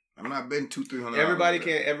 I'm not betting $200-300.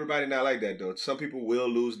 Everybody not like that though. Some people will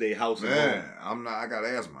lose their house. Yeah, I'm not. I got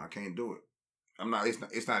asthma. I can't do it. I'm not.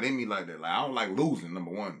 It's not in me like that. Like I don't like losing.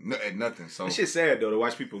 Number one, at nothing. So that shit's sad though to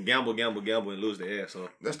watch people gamble and lose their ass off.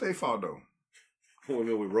 That's their fault though.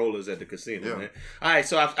 With rollers at the casino, man. All right,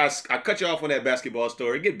 so I cut you off on that basketball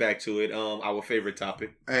story. Get back to it. Our favorite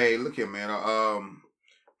topic. Hey, look here, man.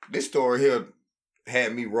 This story here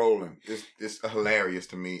had me rolling. It's hilarious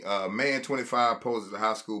to me. Man, 25, poses as a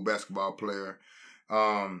high school basketball player.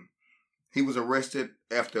 He was arrested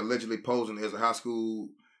after allegedly posing as a high school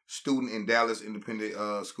student in Dallas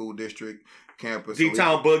Independent School District campus.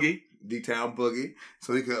 D-Town Boogie. D-Town Boogie.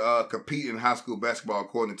 So he could compete in high school basketball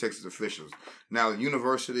according to Texas officials. Now, the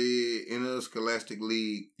University Interscholastic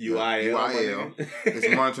League, UIL,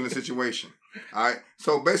 is monitoring the situation. All right.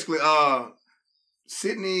 So basically,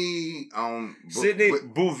 Sidney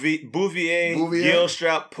Bouvier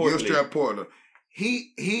Gilstrap Porter.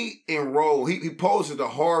 He enrolled. He posed as a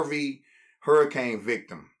Harvey hurricane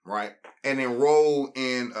victim, right? And enrolled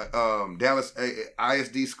in Dallas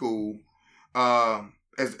ISD school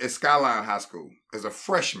as Skyline High School as a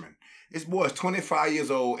freshman. This boy is 25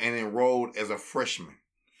 years old and enrolled as a freshman.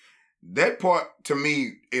 That part to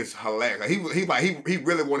me is hilarious. He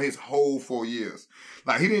really wanted his whole 4 years.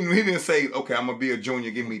 Like he didn't say, okay, I'm gonna be a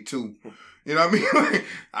junior, give me 2. You know what I mean? Like,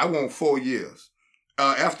 I want 4 years.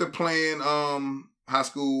 After playing high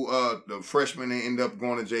school, the freshman, they ended up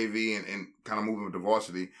going to JV and kind of moving to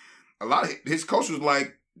varsity. A lot of his coach was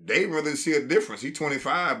like, they didn't really see a difference. He's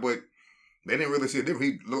 25, but they didn't really see a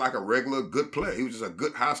difference. He looked like a regular good player. He was just a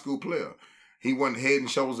good high school player. He wasn't head and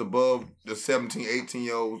shoulders above the 17,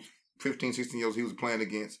 18-year-olds, 15, 16-year-olds he was playing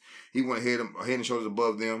against. He went head and shoulders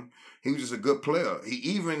above them. He was just a good player. He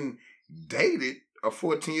even dated a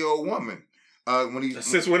 14-year-old woman. When he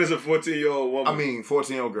Since when is a 14-year-old woman? I mean,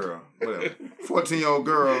 14-year-old girl. Whatever. 14-year-old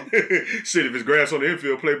girl. Shit, if it's grass on the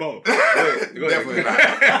infield, play ball. Go Definitely not.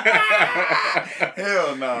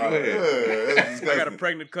 Hell no. I got a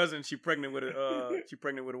pregnant cousin. She's pregnant with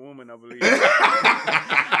a woman, I believe. They're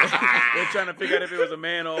trying to figure out if it was a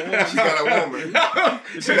man or a woman. She got a woman.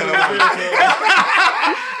 She got a woman.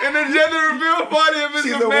 In the gender reveal party, if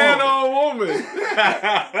it's a man or a woman.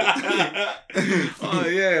 Oh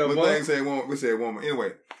yeah, but they say woman. We said woman.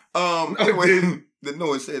 Anyway,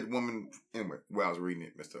 no, it said woman. Anyway, I was reading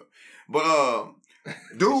it, messed up. But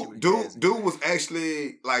dude was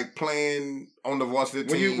actually like playing on the varsity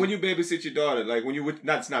team. When you babysit your daughter, like when you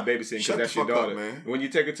it's not babysitting because that's your daughter. Up, man. When you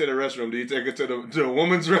take her to the restroom, do you take her to the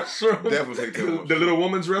woman's restroom? Definitely take her to the little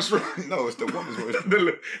woman's restroom. No, it's the woman's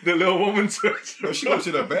restroom. the little woman's restroom. No, she goes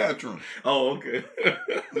to the bathroom. Oh, okay.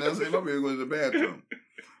 I say my baby goes to the bathroom.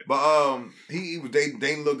 But he was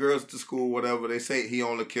dating little girls at the school, whatever. They say he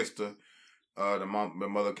only kissed her. The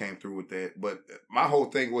mother came through with that. But my whole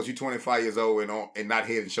thing was, you 25 years old and not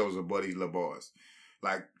head and shoulders above these little boys.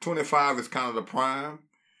 Like 25 is kind of the prime.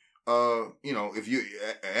 If you're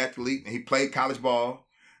an athlete and he played college ball,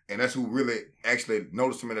 and that's who really actually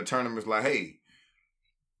noticed him in the tournament. Like, hey,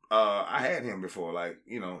 I had him before. Like,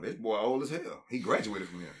 this boy old as hell. He graduated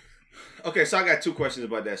from here. Okay, so I got two questions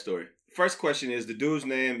about that story. First question is, the dude's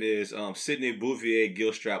name is Sidney Bouvier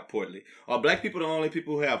Gilstrap Portley. Are black people the only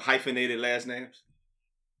people who have hyphenated last names?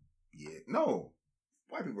 Yeah. No.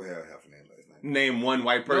 White people have hyphenated last names. Name one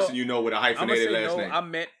white person you know with a hyphenated last name.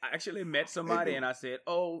 I actually met somebody and I said,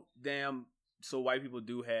 oh, damn, so white people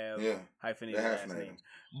do have hyphenated last names.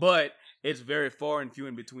 But it's very far and few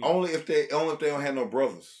in between. Only if they don't have no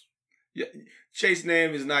brothers. Yeah. Chase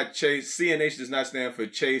name is not Chase. CNH does not stand for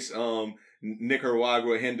Chase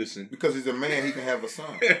Nicaragua Henderson. Because he's a man, he can have a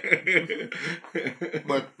son.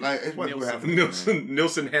 But like, it's what people have.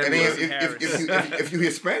 Nilson Harris. And then if you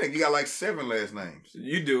Hispanic, you got like 7 last names.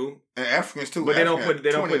 You do. And Africans too. But they don't put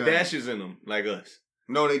dashes in them like us.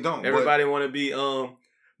 No, they don't. Everybody want to be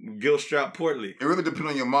Gilstrap Portley. It really depends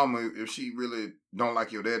on your mama. If she really don't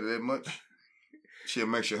like your daddy that much, she'll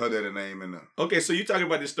make sure her daddy name in there. Okay, so you talking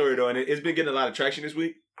about this story though, and it's been getting a lot of traction this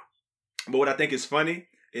week. But what I think is funny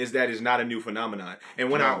is that it's not a new phenomenon. And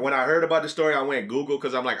when I heard about the story, I went Google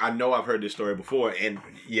because I'm like, I know I've heard this story before. And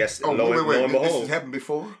yes, lo and behold, this has happened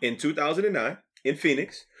before? In 2009, in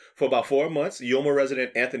Phoenix, for about 4 months, Yuma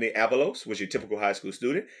resident Anthony Avalos was your typical high school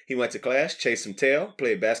student. He went to class, chased some tail,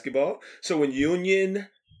 played basketball. So when Yuma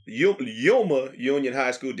Union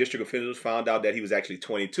High School district officials found out that he was actually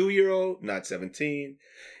 22-year-old, not 17,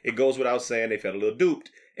 it goes without saying they felt a little duped.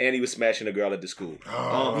 And he was smashing a girl at the school.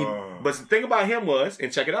 But the thing about him was,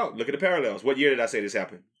 and check it out, look at the parallels. What year did I say this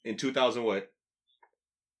happened? In 2000 what?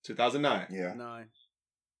 2009. Yeah. 9.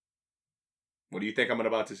 What do you think I'm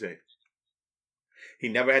about to say? He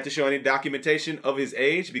never had to show any documentation of his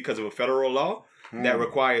age because of a federal law that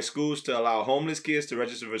requires schools to allow homeless kids to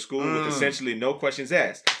register for school with essentially no questions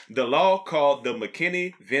asked. The law, called the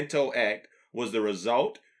McKinney-Vento Act, was the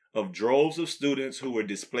result of droves of students who were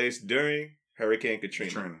displaced during Hurricane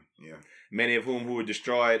Katrina. Yeah. Many of whom were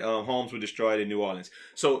destroyed, homes were destroyed in New Orleans.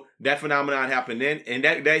 So that phenomenon happened then, and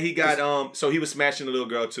that he got, so he was smashing a little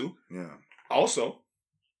girl too. Yeah. Also,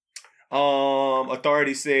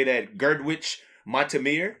 authorities say that Gerdwich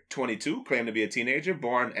Montemir, 22, claimed to be a teenager,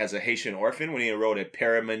 born as a Haitian orphan when he enrolled at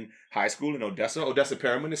Perriman High School in Odessa. Odessa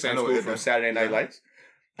Perriman, the same school from Friday Night Lights,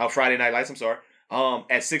 I'm sorry.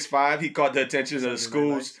 At 6'5", he caught the attention of the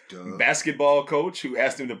school's basketball coach, who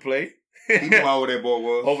asked him to play. He knew how that boy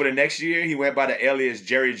was. Over the next year, he went by the alias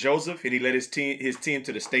Jerry Joseph, and he led his team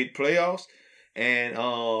to the state playoffs.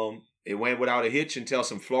 And it went without a hitch until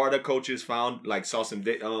some Florida coaches saw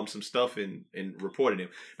some stuff and reported him.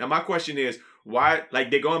 Now, my question is, why?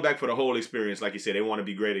 Like, they're going back for the whole experience, like you said, they want to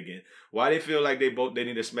be great again. Why they feel like they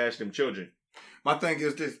need to smash them children? My thing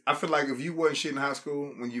is this: I feel like if you wasn't shit in high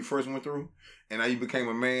school when you first went through, and now you became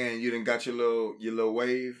a man, you done got your little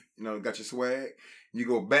wave, got your swag. You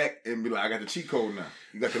go back and be like, I got the cheat code now.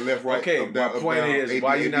 You got the left, right, okay, up, down, my point is,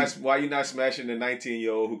 why you not smashing the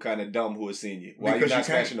 19-year-old who kind of dumb who is senior? Why you not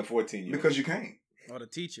smashing the 14-year-old? Because you can't. Or the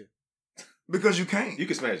teacher. Because you can't. You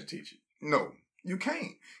can smash the teacher. No, you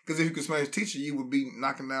can't. Because if you could smash the teacher, you would be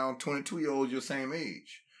knocking down 22-year-olds your same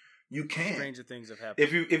age. You can't. Stranger things have happened.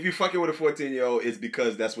 If you fucking with a 14-year-old, it's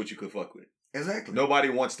because that's what you could fuck with. Exactly. Nobody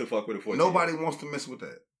wants to fuck with a 14-year-old. Nobody wants to mess with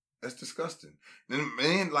that. That's disgusting.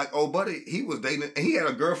 Then like old buddy, he was dating, and he had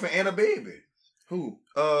a girlfriend and a baby. Who?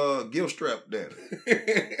 Gilstrap daddy.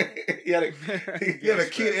 he had a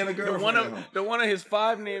kid and a girlfriend. The one of his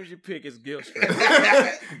 5 names you pick is Gilstrap.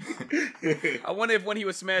 I wonder if when he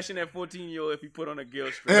was smashing that 14-year-old, if he put on a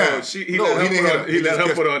Gilstrap. Yeah. He let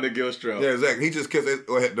her put on the Gilstrap. Yeah, exactly. He just kissed.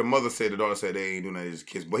 The mother said, the daughter said they ain't doing that. They just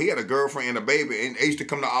kissed. But he had a girlfriend and a baby, and they used to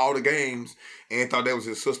come to all the games and thought that was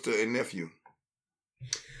his sister and nephew.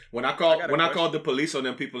 When I called the police on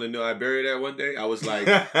them people in New Iberia that one day, I was like,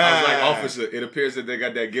 officer, it appears that they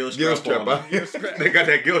got that gill strap on them. They got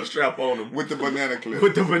that gill strap on them. With the banana clip.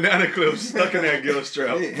 With the banana clip stuck in that gill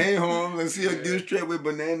strap. Hey, home, let's see a gill strap with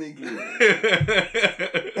banana clip.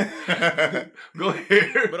 Go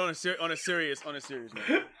ahead. But on a serious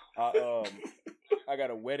note, I got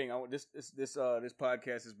a wedding. This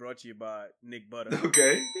podcast is brought to you by Nick Butter.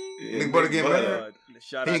 Okay. Yeah, Nick Butter getting married.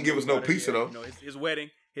 He didn't give us no pizza though. You know,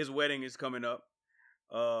 his wedding is coming up.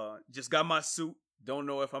 Just got my suit. Don't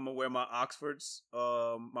know if I'm gonna wear my Oxfords,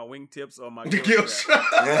 my wingtips, or my gill strap.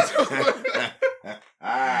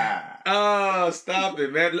 Oh, stop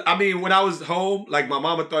it, man. I mean, when I was home, like my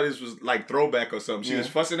mama thought this was like throwback or something. She was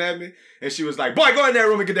fussing at me, and she was like, "Boy, go in that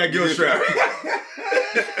room and get that gill strap."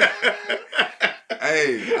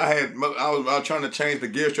 Hey, I was trying to change the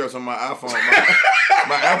gear straps on my iPhone,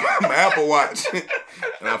 my Apple Watch,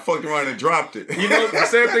 and I fucked around and dropped it. You know, the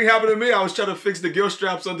same thing happened to me. I was trying to fix the gill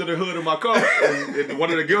straps under the hood of my car, and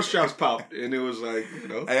one of the gill straps popped, and it was like, you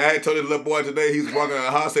know. Hey, I had told this little boy today, he was walking in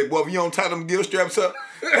the house, say, "Boy, if you don't tie them gill straps up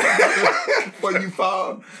before you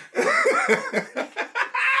fall."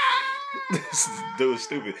 This dude's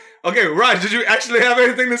stupid. Okay, Raj, did you actually have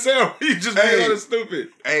anything to say? Or you just being on stupid.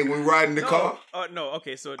 Hey, we riding the car. No.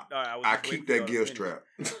 Okay, so I keep that gill strap.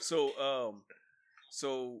 So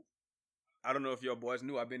I don't know if y'all boys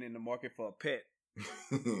knew I've been in the market for a pet.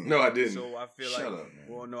 No, I didn't. So I feel Shut like, up, man.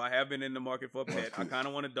 well, no, I have been in the market for a pet. I kind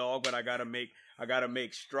of want a dog, but I gotta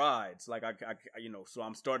make strides. Like I so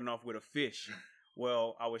I'm starting off with a fish.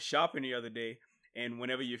 Well, I was shopping the other day, and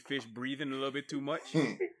whenever your fish breathing a little bit too much.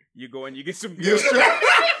 You go and you get some gill straps.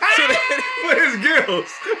 For his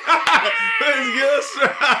gills. For his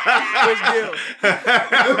gills.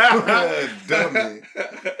 Dummy.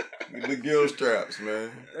 The gill straps,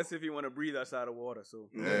 man. That's if you want to breathe outside of water. So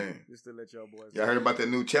just to let y'all boys. Y'all heard about that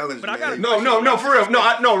new challenge? But man? I got no, for real.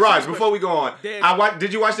 No, Raj. Before we go on,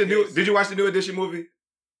 Did you watch the new edition movie?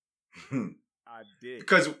 I did.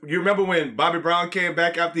 Because you remember when Bobby Brown came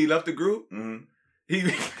back after he left the group? Mm-hmm. He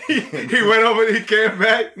went over and he came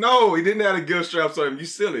back. No, he didn't have a gill straps on him. You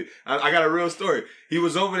silly. I got a real story. He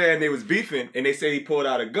was over there and they was beefing and they said he pulled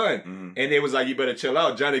out a gun. Mm-hmm. And they was like, "You better chill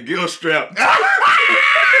out. Johnny Gillstrap."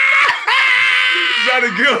 Johnny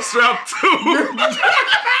Gillstrap too.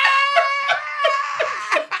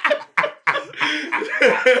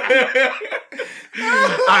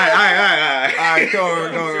 All right, go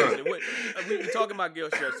on. We're talking about gill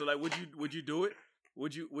straps. So like, would you do it?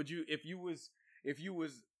 Would you if you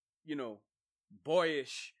was, you know,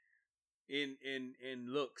 boyish in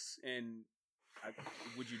looks and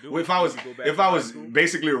would you do it? If I was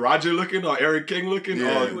basically Roger looking or Eric King looking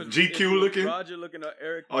or GQ looking, Roger looking or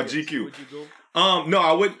Eric or GQ, would you go? No,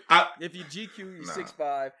 I wouldn't. If you GQ, you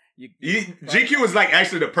 6'5". GQ is like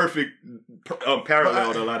actually the perfect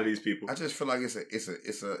parallel to a lot of these people. I just feel like it's a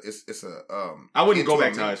I wouldn't go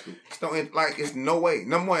back to high school. It's no way.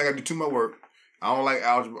 Number one, I got to do too much work. I don't like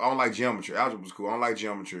algebra. I don't like geometry. Algebra's cool. I don't like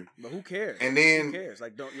geometry. But who cares? And then who cares?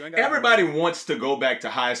 Like, you ain't got everybody wants to go back to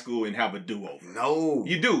high school and have a do-over. No,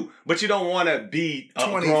 you do, but you don't want to be a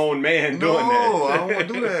grown man doing that. No, I don't want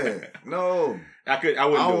to do that. No, I wouldn't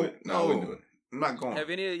do it. No, I wouldn't do it. I'm not going. Have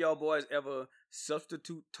any of y'all boys ever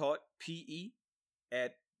substitute taught PE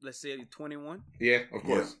at, let's say, 21? Yeah, of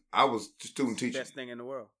course. Yeah. I was student teacher. Best thing in the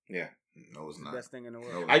world. Yeah. No, it's not. Best thing in the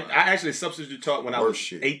world. I actually substitute taught when I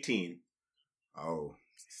was 18. Oh.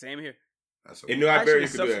 Same here. That's okay. In New Iberia, you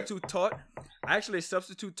could do that. I actually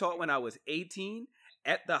substitute taught when I was 18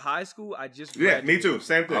 at the high school. I just graduated. Yeah, me too.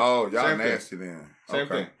 Same thing. Oh, y'all nasty then. Same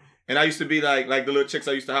thing. And I used to be like the little chicks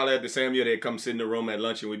I used to holler at the same year. They'd come sit in the room at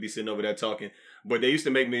lunch and we'd be sitting over there talking. But they used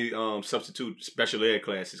to make me substitute special ed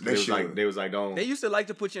classes. They was like, don't. They used to like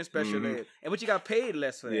to put you in special ed, but you got paid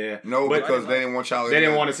less for that. Yeah, no, because they didn't want y'all. They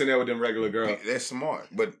didn't want us in there with them regular girls. They're smart,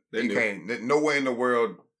 but you can't. Nowhere in the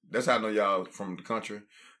world. That's how I know y'all from the country.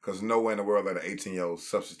 Because nowhere in the world let an 18-year-old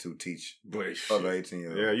substitute teach other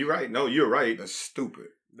 18-year-olds. Yeah, you're right. No, you're right. That's stupid.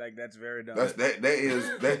 Like that's very dumb. That is.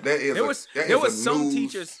 There was some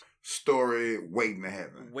teachers story waiting to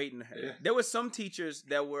happen. Yeah. There were some teachers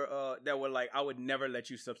that were like, I would never let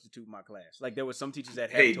you substitute my class. Like there were some teachers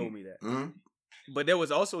that had told me that. Mm-hmm. But there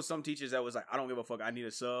was also some teachers that was like, I don't give a fuck. I need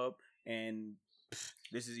a sub, and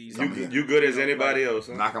This is easy. You good as anybody else.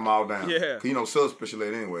 Huh? Knock them all down. Yeah. Sub special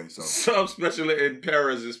ed anyway. So Sub special ed in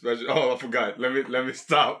Paris is special. Oh, I forgot. Let me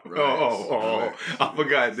stop. Right. Oh. I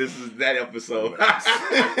forgot. This is that episode.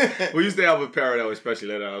 We used to have a parrot that was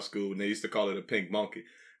special ed at our school, and they used to call it a pink monkey.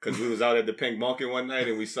 Because we was out at the Pink Monkey one night,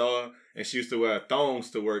 and we saw her, and she used to wear thongs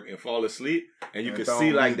to work and fall asleep, and you could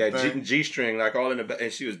see like that G-string, like all in the back,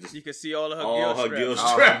 and she was just... You could see all of her gill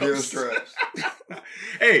straps.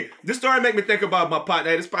 Hey, this story make me think about my partner.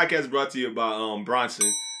 Hey, this podcast is brought to you by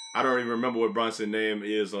Bronson. I don't even remember what Bronson's name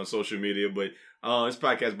is on social media, but this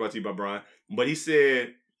podcast is brought to you by Brian. But he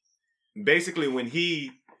said, basically, when he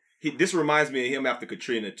this reminds me of him after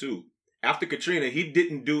Katrina, too. After Katrina, he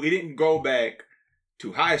didn't go back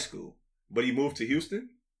to high school, but he moved to Houston,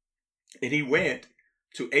 and he went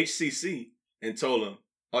to HCC and told them,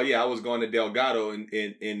 "Oh yeah, I was going to Delgado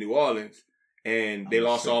in New Orleans, and they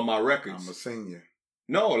lost all my records. I'm a senior."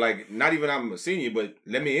 No, like not even I'm a senior, but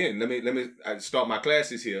let me in. Let me start my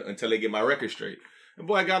classes here until they get my record straight. And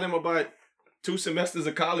boy, I got him about 2 semesters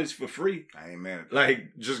of college for free. I ain't mad at that.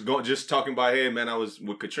 Like just talking about, hey man, I was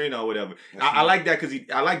with Katrina or whatever. I like that because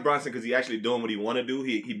I like Bronson because he actually doing what he want to do.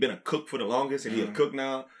 He been a cook for the longest, and he a cook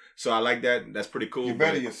now. So I like that. That's pretty cool. You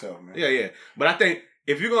better yourself, man. Yeah. But I think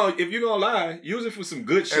if you're gonna lie, use it for some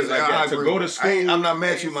good shit like that. To go to school. I'm not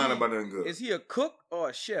mad at you, man, about nothing good. Is he a cook or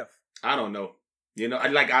a chef? I don't know. You know, I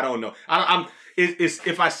don't know. It's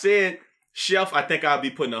if I said chef, I think I'd be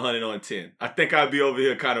putting 100 on 10. I think I'd be over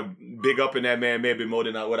here kind of big up in that man, maybe more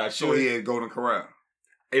than what I should. So he had Golden Corral.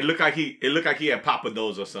 It looked like he had Papa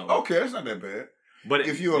Do's or something. Okay, that's not that bad. But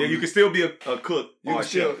if you can still be a cook or a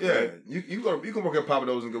chef. Yeah, right? you can work at Papa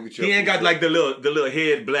Do's and go get chef. He ain't got like the little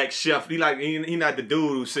head black chef. He not the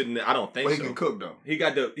dude who's sitting there. I don't think so. But he can cook though. He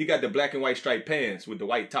got the black and white striped pants with the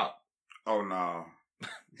white top. Oh no.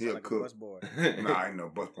 He'll like cook. Nah, ain't no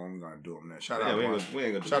busboy. We gonna do him that. Shout out, Bronson. We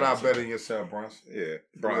ain't gonna do Shout out better than yourself, Bronson. Yeah,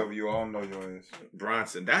 whoever you all know your ass.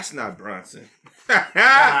 Bronson. That's not Bronson.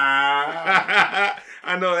 I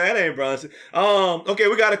know that ain't Bronson. Okay,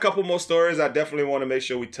 we got a couple more stories. I definitely want to make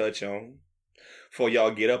sure we touch on before y'all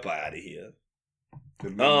get up out of here.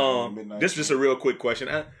 This is just a real quick question.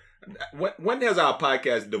 When has our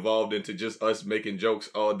podcast devolved into just us making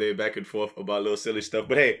jokes all day back and forth about little silly stuff?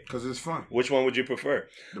 But hey, because it's fun. Which one would you prefer?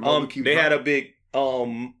 They had a big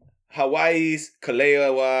Hawaii's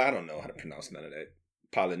Kalewa. I don't know how to pronounce none of that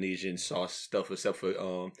Polynesian sauce stuff except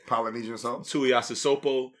for Polynesian sauce,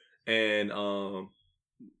 Tuiasosopo and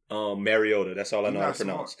Mariota. That's all I know how to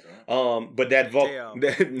pronounce. But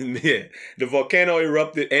the volcano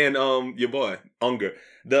erupted, and your boy Unger.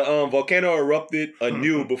 The volcano erupted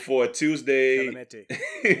anew before Tuesday,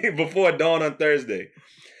 before dawn on Thursday.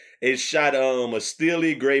 It shot a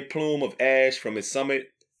steely gray plume of ash from its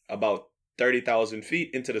summit about 30,000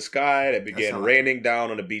 feet into the sky that began raining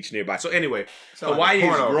down on the beach nearby. So anyway, Hawaii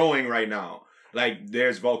is growing right now. Like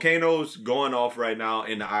there's volcanoes going off right now,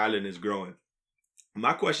 and the island is growing.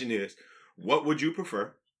 My question is, what would you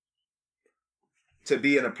prefer? To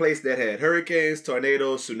be in a place that had hurricanes,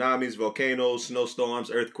 tornadoes, tsunamis, volcanoes,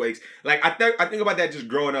 snowstorms, earthquakes. Like I think about that just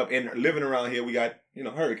growing up and living around here. We got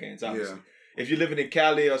hurricanes, obviously. Yeah. If you're living in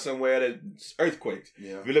Cali or somewhere, there's earthquakes.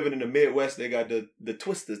 Yeah. If you're living in the Midwest, they got the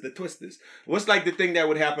twisters. What's like the thing that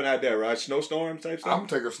would happen out there, right? Snowstorm type stuff. I'm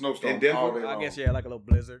taking a snowstorm. In Denver, all day long. I guess like a little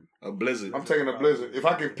blizzard. A blizzard. I'm taking a blizzard. If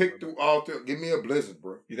I can pick through all three, give me a blizzard,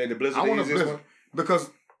 bro. You think the blizzard? I want a blizzard one? because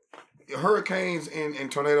hurricanes and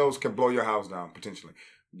tornadoes can blow your house down potentially.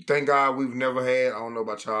 Thank God we've never had, I don't know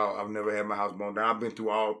about y'all, I've never had my house blown down. I've been through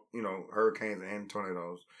all, hurricanes and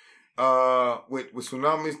tornadoes. With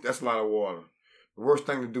tsunamis, that's a lot of water. The worst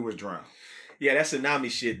thing to do is drown. Yeah, that tsunami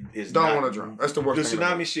shit is don't want to drown. That's the worst thing. The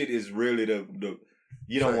tsunami about. Shit is really the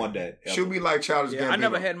you don't want that. Ever. Should be like Childish Gambino. I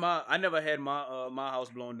never had my house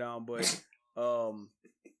blown down, but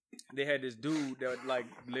they had this dude that like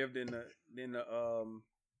lived in the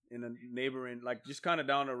neighboring, like just kind of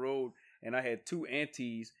down the road. And I had 2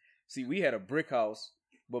 aunties. See, we had a brick house,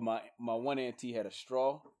 but my one auntie had a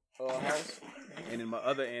straw house, and then my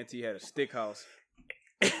other auntie had a stick house.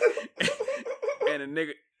 and the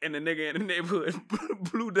nigga in the neighborhood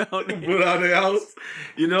blew down the house.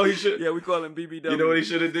 You know he should. Yeah, we call him BBW. You know what he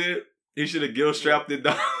should have did? He should have gill strapped it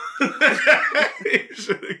down. He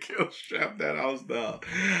should have gill strapped that house down.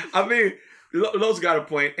 I mean, Lo's got a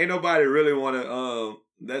point. Ain't nobody really want to.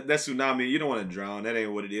 That tsunami, you don't want to drown. That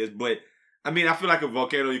ain't what it is. But I mean, I feel like a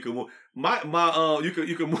volcano. You can move. You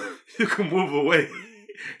can move away.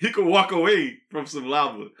 You can walk away from some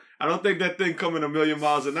lava. I don't think that thing coming 1,000,000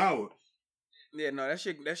 miles an hour. Yeah, no,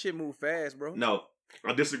 that shit move fast, bro. No,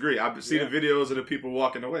 I disagree. I've seen the videos of the people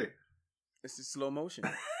walking away. It's a slow motion.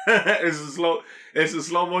 It's a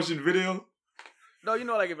slow motion video. No, you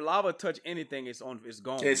know, like if lava touch anything, it's gone.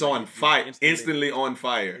 It's like, on fire. Instantly on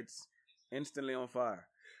fire. It's instantly on fire.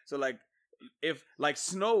 So like, if like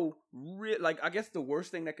snow, like I guess the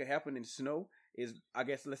worst thing that could happen in snow is, I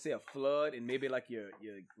guess, let's say a flood and maybe like your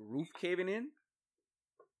roof caving in.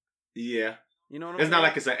 Yeah. You know what I'm It's saying? not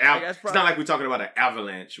like it's it's not like we're talking about an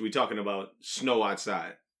avalanche. We're talking about snow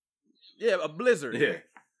outside. Yeah, a blizzard. Yeah.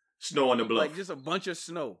 Snow on the bluff. Like just a bunch of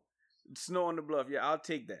snow. Snow on the bluff. Yeah, I'll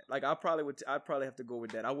take that. Like I'd probably have to go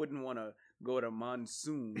with that. I wouldn't want to go to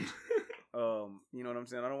monsoon. You know what I'm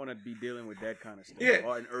saying? I don't want to be dealing with that kind of stuff. Yeah.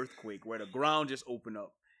 Or an earthquake where the ground just open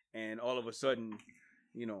up and all of a sudden,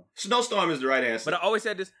 you know. Snowstorm is the right answer. But I always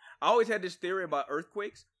had this theory about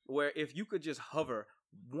earthquakes where if you could just hover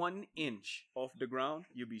 1 inch off the ground,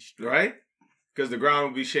 you'd be straight. Right? Because the ground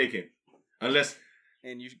will be shaking. Unless...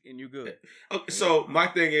 And you good. Okay, so my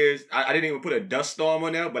thing is, I didn't even put a dust storm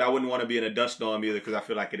on there, but I wouldn't want to be in a dust storm either because I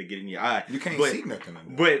feel like it'd get in your eye. You can't see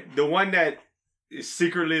nothing. But the one that is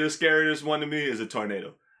secretly the scariest one to me is a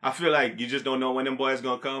tornado. I feel like you just don't know when them boys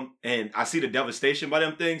gonna come, and I see the devastation by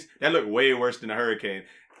them things. That look way worse than a hurricane.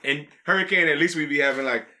 And hurricane, at least we be having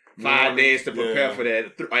like 5 days to prepare for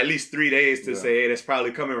that, at least 3 days to say, hey, that's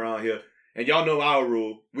probably coming around here. And y'all know our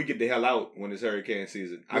rule. We get the hell out when it's hurricane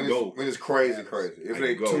season. When it's crazy. If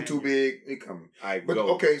it ain't too big, it coming. But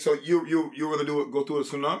okay, so you want to go through a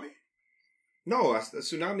tsunami? No, a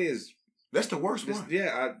tsunami is... That's the worst one.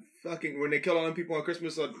 Yeah, when they kill all them people on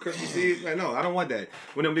Christmas Eve, man, no, I don't want that.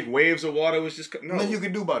 When them big waves of water was just... No. Nothing you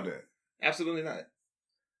can do about that. Absolutely not.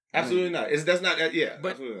 Absolutely not. That's not that. Yeah,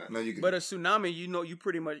 but, absolutely not. No, you can. But a tsunami, you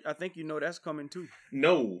pretty much... I think that's coming too.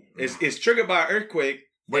 No. It's triggered by an earthquake.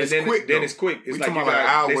 But it's quick. Then it's quick. It's like an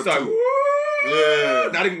hour or two.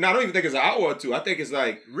 Yeah. I don't even think it's an hour or two. I think it's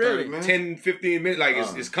like really 10, 15 minutes. Like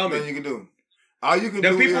it's coming. Nothing you can do. All you can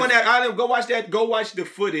the do people is... on that island, go watch that. Go watch the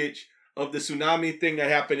footage of the tsunami thing that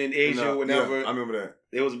happened in Asia whenever. Yeah, I remember that.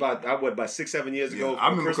 It was about 6-7 years ago. I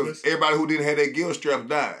remember because everybody who didn't have their gill straps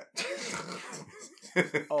died.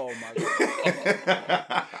 Oh my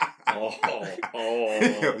God.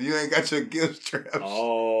 Oh. You ain't got your gill straps.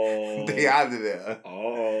 Oh. They out of there.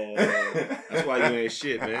 Oh. That's why you ain't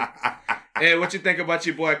shit, man. Hey, what you think about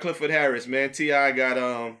your boy Clifford Harris, man? T.I.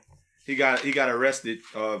 got he got arrested.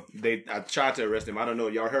 I tried to arrest him. I don't know.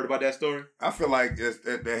 Y'all heard about that story? I feel like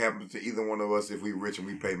that happens to either one of us if we rich and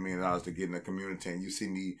we pay $1 million to get in the community and you see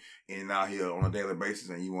me in and out here on a daily basis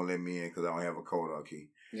and you won't let me in because I don't have a code or key.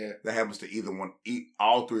 Yeah. That happens to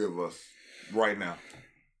all three of us right now.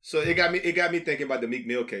 So it got me thinking about the Meek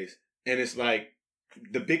Mill case. And it's like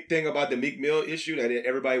the big thing about the Meek Mill issue that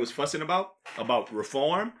everybody was fussing about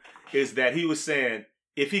reform, is that he was saying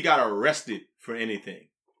if he got arrested for anything,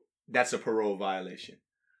 that's a parole violation.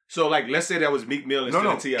 So like, let's say that was Meek Mill instead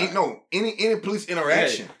of T.I. Any police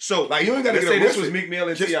interaction. Yeah. So like you ain't got to get arrested. This was Meek Mill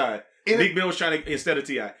and T.I. Meek Mill was trying to, instead of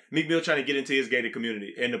T.I., Meek Mill trying to get into his gated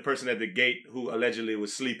community. And the person at the gate who allegedly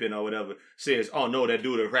was sleeping or whatever says, oh no, that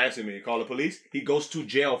dude harassing me, and call the police. He goes to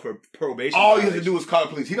jail for probation. All you have to do is call the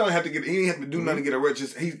police. He don't have to get, he didn't have to do nothing to get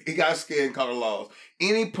arrested. He got scared and called the laws.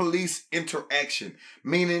 Any police interaction,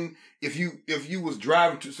 meaning if you was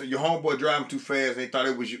driving so your homeboy driving too fast and they thought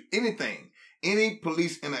it was you, any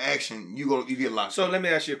police interaction, you get locked. So let me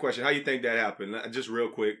ask you a question. How you think that happened? Just real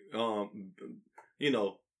quick.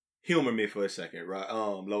 Humor me for a second, right?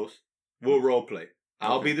 Los, we'll role play.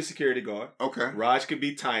 I'll be the security guard. Okay. Raj could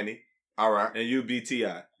be Tiny. All right. And you be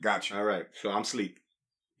T.I. Got you. All right. So I'm sleep.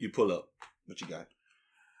 You pull up. What you got?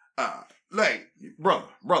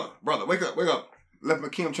 Brother, wake up. Left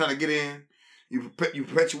McKim trying to get in. You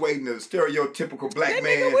perpetuating the stereotypical black that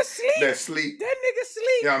man nigga was sleep. That sleep. That nigga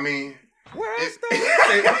sleep. You know what I mean? Where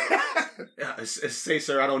else say,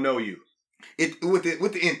 sir, I don't know you. It with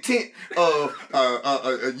the intent of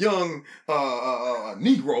a young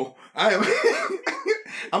Negro.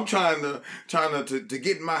 I'm trying to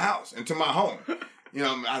get in my house, into my home. You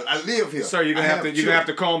know, I live here. Sir, you're gonna have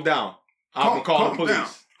to calm down. I'm gonna call the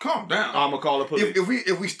police. Calm down. I'm gonna call the police.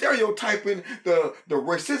 If we stereotyping the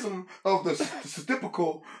racism of the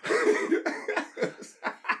typical.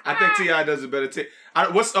 I think T.I. does a better.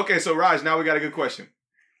 Okay? So Raj, now we got a good question.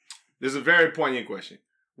 This is a very poignant question.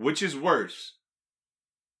 Which is worse?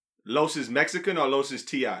 Los is Mexican or Los is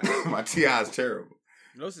T.I.? My T.I. is terrible.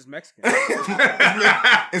 Los is Mexican.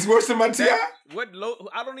 It's worse than my T.I.?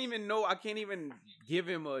 I don't even know. I can't even give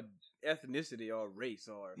him a ethnicity or race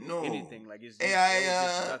or anything. Like it's just,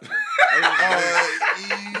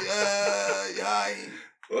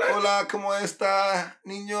 Hola, ¿cómo está,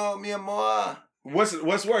 niño, mi amor?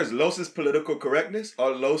 What's worse, Los's political correctness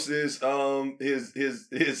or Los's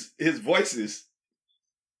his voices?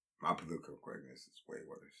 My political correctness is way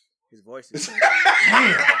worse. His voice is Damn,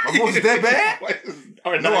 my voice is that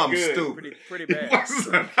bad? No, I'm good. stupid. pretty bad. Voices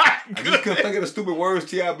are not I good. just couldn't think of the stupid words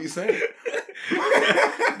T.I. be saying.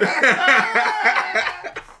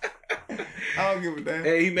 I don't give a damn.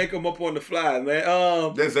 Hey, he make them up on the fly, man.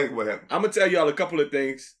 That's exactly what happened. I'm gonna tell y'all a couple of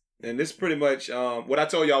things, and this is pretty much what I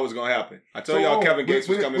told y'all was gonna happen. I told y'all Kevin Gates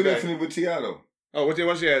was coming we back. We didn't finish with T.I. though. Oh,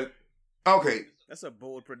 what's your Okay. That's a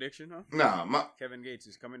bold prediction, huh? Nah, Kevin Gates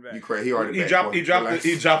is coming back. you crazy. He already He back, dropped boy. an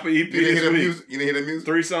EP. You didn't hear the this week. music? You didn't hear the music?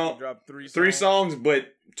 3 He songs. dropped 3 songs,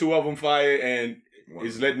 but 2 of them fire, and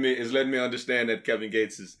it's letting me understand that Kevin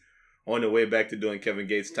Gates is on the way back to doing Kevin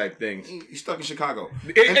Gates type things. He's stuck in Chicago.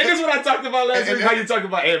 And this is what I talked about last week. How you talk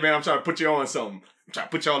about, hey man, I'm trying to put you on something. I'm trying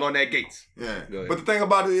to put y'all on that Gates. Yeah, but the thing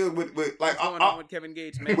about it is with like what's going on with Kevin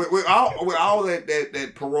Gates, man? with all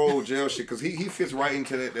that parole jail shit, because he fits right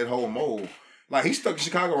into that whole mold. Like he's stuck in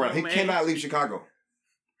Chicago right now. He cannot leave Chicago.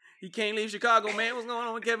 He can't leave Chicago, man. What's going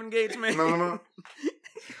on with Kevin Gates, man? No.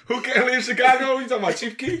 Who can't leave Chicago? You talking about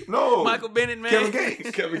Chief Keef? No. Michael Bennett, man. Kevin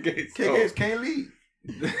Gates. Kevin Gates. Kevin Gates can't leave.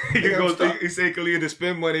 He said he can leave to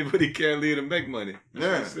spend money, but he can't leave to make money.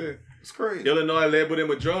 That's Yeah. It's crazy. Illinois labeled him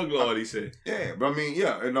a drug lord, he said. Yeah, but I mean,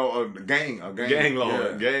 a gang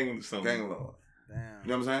lord. Yeah. Gang something. Gang lord. Damn. You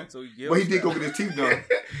know what I'm saying? So But he did go get his teeth done.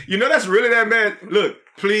 You know that's really that man. Look,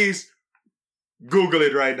 please Google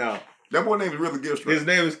it right now. That boy name is really Gilstrap. His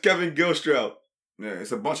name is Kevin Gilstrap. Yeah,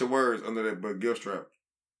 it's a bunch of words under that, but Gilstrap.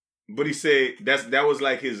 But he said that was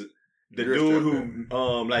like the dude who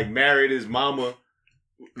like married his mama.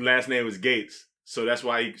 Last name was Gates, so that's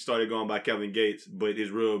why he started going by Kevin Gates. But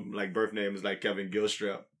his real like birth name is like Kevin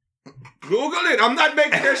Gilstrap. Google it. I'm not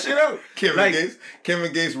making that shit up.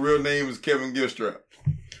 Kevin Gates' real name is Kevin Gilstrap.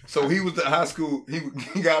 So he was at high school. He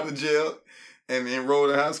got out of jail and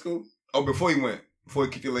enrolled in high school. Oh, before he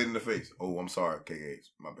kicked your lady in the face. Oh, I'm sorry, K.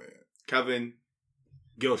 Gates. My bad. Kevin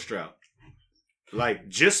Gilstrap. Like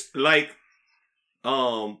just like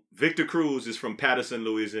Victor Cruz is from Patterson,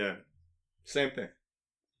 Louisiana. Same thing.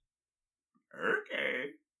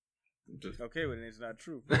 Okay, well, then it's not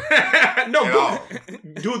true. No,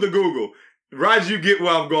 do the Google. Raj, you get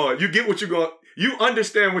where I'm going. You get what you're going. You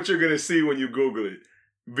understand what you're going to see when you Google it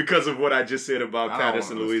because of what I just said about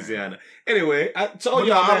Patterson, Louisiana. Anyway, I told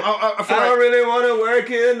y'all I don't really want to work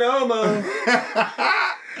here no more.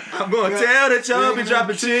 I'm going to tell that y'all be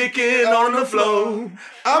dropping chicken on the floor.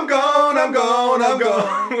 I'm gone.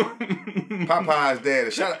 Popeye's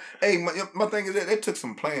daddy. Shout out. Hey, my thing is that they took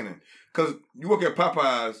some planning. Because you work at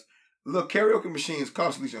Popeye's, look, karaoke machines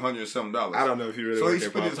cost at least $100 and something. I don't know if he really. So he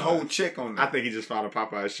spent his whole check on that. I think he just found a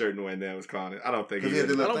Popeye's shirt and went there and was calling it. I don't think he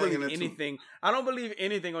did. I don't believe anything. I don't believe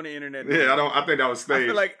anything on the internet. Yeah, I think that was staged. I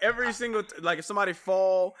feel like every single if somebody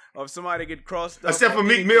fall or if somebody get crossed up, except for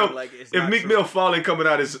Meek Mill. Like, if Meek Mill falling coming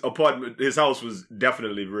out his apartment, his house was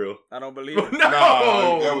definitely real. I don't believe it.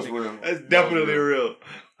 No, that was real. That's definitely real.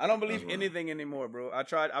 I don't believe anything anymore, bro.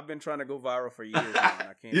 I've been trying to go viral for years now.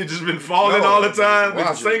 I can't. You just been falling all the time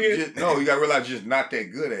and singing? You gotta realize you're just not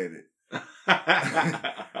that good at it.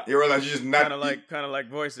 You realize you're just not kind of like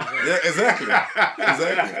voices. Right? Yeah, exactly.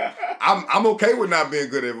 I'm okay with not being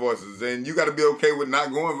good at voices, and you got to be okay with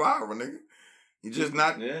not going viral, nigga. You're just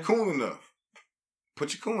not cool enough.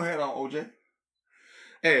 Put your cool hat on, OJ.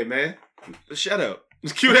 Hey, man, shut up.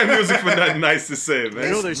 Let's cue that music for nothing nice to say, man. You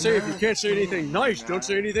know they say if you can't say anything nice, don't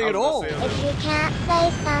say anything at all. If you can't say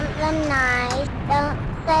something nice, don't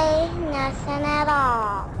say nothing at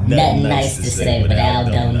all. Nothing nice to say, but I'll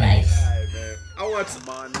go nice. I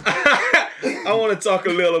want to talk a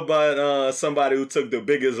little about somebody who took the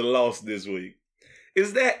biggest loss this week.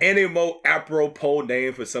 Is there any more apropos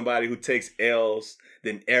name for somebody who takes L's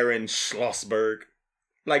than Aaron Schlossberg?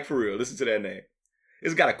 Like, for real, listen to that name.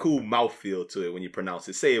 It's got a cool mouthfeel to it when you pronounce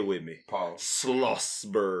it. Say it with me. Paul.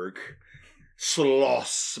 Schlossberg.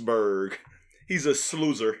 He's a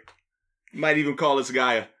sloozer. You might even call this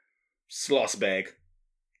guy a slossbag.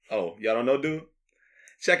 Oh, y'all don't know, dude?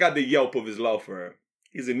 Check out the Yelp of his law firm.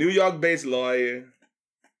 He's a New York-based lawyer.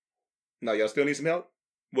 Now, y'all still need some help?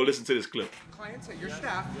 Well, listen to this clip. Clients at your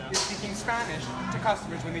staff is speaking Spanish to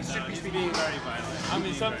customers when they should be speaking very violent. I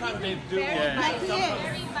mean, sometimes they do.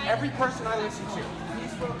 Every person I listen to, he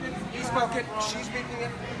spoke it, she's speaking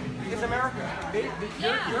it, is America. He's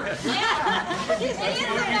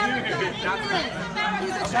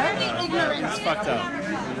very ignorant. That's fucked up.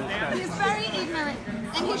 He's very ignorant.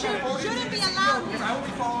 And he shouldn't be allowed. Because I will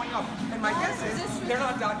be following up. And my guess is they're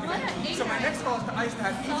not documented. So my next call is to ICE to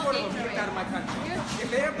have each one of them kicked out of my country.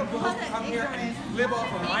 If they have the balls to come here and live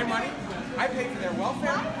off of my money, I pay for their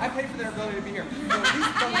welfare. I pay for their ability to be here. The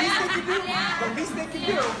least they can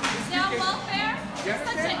do is Their welfare? You're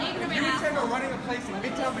such an ignorant If you intend asshole. on running a place in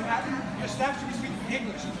Midtown Manhattan, your staff should be speaking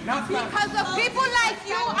English, not Spanish. Because of people like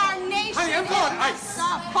you, our nation. Honey, I'm calling ICE.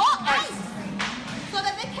 Call ICE. So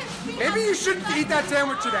that they can see. Maybe you shouldn't eat that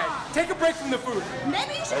sandwich today. Take a break from the food.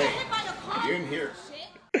 Maybe you should get hit by a car. You're in here.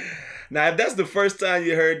 Now, if that's the first time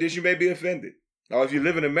you heard this, you may be offended. Or if you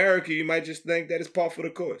live in America, you might just think that it's par for the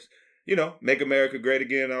course. You know, make America great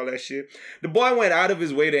again, all that shit. The boy went out of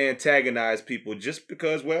his way to antagonize people just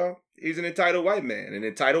because, well, he's an entitled white man. And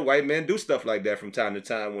entitled white men do stuff like that from time to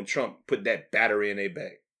time when Trump put that battery in their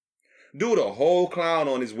bag. Dude, a whole clown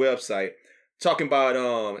on his website talking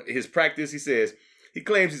about his practice. He says he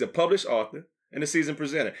claims he's a published author and a seasoned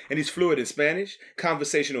presenter. And he's fluent in Spanish,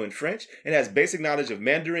 conversational in French, and has basic knowledge of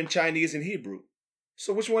Mandarin, Chinese, and Hebrew.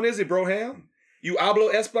 So which one is it, Broham? You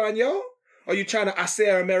hablo español? Or you trying to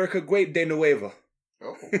hacer America great de nuevo?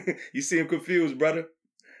 Oh. You seem confused, brother.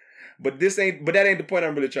 But that ain't the point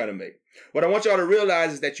I'm really trying to make. What I want y'all to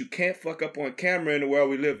realize is that you can't fuck up on camera in the world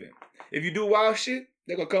we live in. If you do wild shit,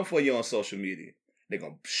 they're gonna come for you on social media. They're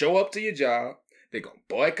gonna show up to your job. They're gonna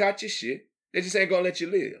boycott your shit. They just ain't gonna let you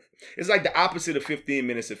live. It's like the opposite of 15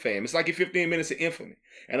 minutes of fame. It's like your 15 minutes of infamy.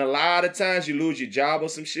 And a lot of times you lose your job or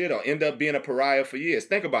some shit or end up being a pariah for years.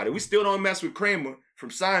 Think about it. We still don't mess with Kramer from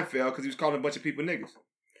Seinfeld because he was calling a bunch of people niggas.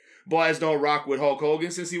 Boys don't rock with Hulk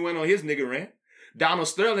Hogan since he went on his nigga rant. Donald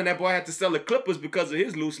Sterling, that boy had to sell the Clippers because of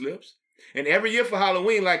his loose lips. And every year for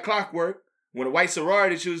Halloween, like clockwork, when a white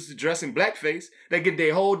sorority chooses to dress in blackface, they get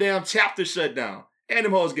their whole damn chapter shut down. And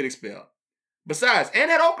them hoes get expelled. Besides, and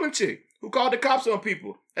that Oakland chick who called the cops on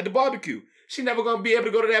people at the barbecue, she never gonna be able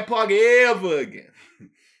to go to that party ever again.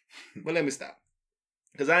 But let me stop.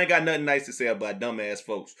 Because I ain't got nothing nice to say about dumbass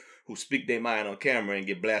folks who speak their mind on camera and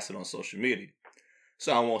get blasted on social media.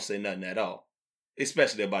 So I won't say nothing at all.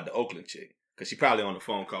 Especially about the Oakland chick. Because she probably on the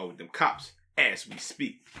phone call with them cops as we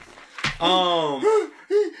speak. He was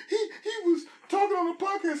talking on the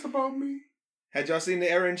podcast about me. Had y'all seen the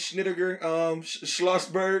Aaron Schnittiger,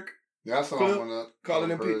 Schlossberg? Yeah, I saw clip? him on Calling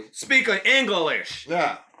them people. Speak English.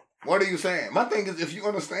 Yeah. What are you saying? My thing is, if you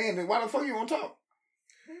understand, then why the fuck you won't talk?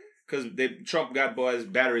 Because Trump got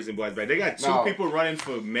batteries in boys' back. They got two people running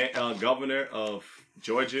for governor of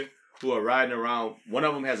Georgia who are riding around. One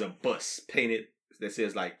of them has a bus painted that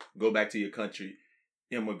says, like, go back to your country,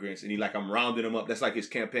 immigrants. And I'm rounding them up. That's like his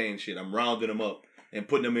campaign shit. I'm rounding them up and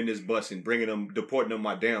putting them in this bus and deporting them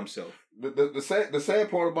my damn self. The sad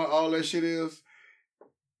part about all that shit is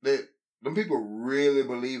that them people really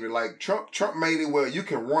believe it. Like Trump made it where you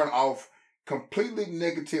can run off completely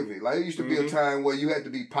negativity. Like it used to be a time where you had to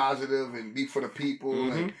be positive and be for the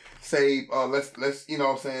people and say, let's you know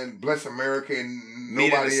what I'm saying, bless America and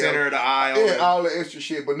nobody else. Be in the center of the aisle. Yeah, all the extra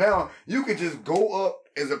shit. But now you can just go up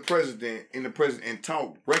as a president and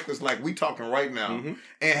talk reckless like we talking right now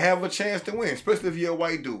and have a chance to win, especially if you're a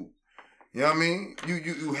white dude. You know what I mean?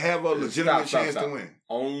 You have a legitimate chance to win.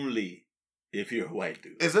 Only if you're a white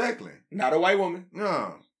dude. Exactly. Not a white woman.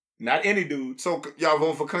 No. Not any dude. So y'all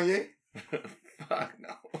vote for Kanye? Fuck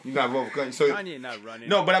no. You not voting for Kanye? So Kanye not running.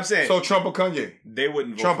 No, but I'm saying. So Trump or Kanye? They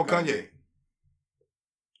wouldn't vote Trump for or Kanye?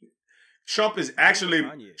 Trump's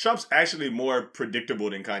actually more predictable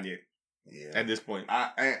than Kanye. Yeah. At this point,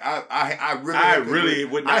 I really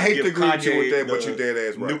would not. I hate give to agree with you with that, Kanye but you dead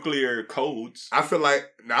ass right. Nuclear codes. I feel like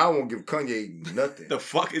I won't give Kanye nothing. The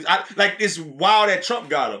fuck is it's wild that Trump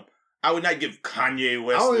got him. I would not give Kanye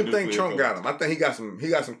West. I don't even think Trump got him. I think he got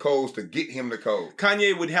some codes to get him the code.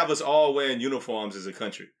 Kanye would have us all wearing uniforms as a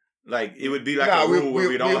country. Like it would be like a rule where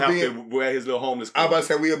we don't have to wear his little homeless clothes. I was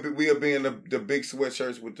about to say we'll be in the big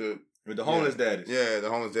sweatshirts with the homeless daddies. Yeah, the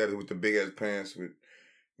homeless daddies with the big ass pants with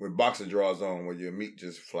boxer drawers on where your meat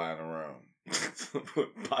just flying around.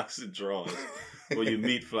 Boxer drawers where your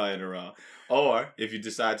meat flying around. Or if you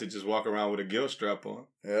decide to just walk around with a gill strap on.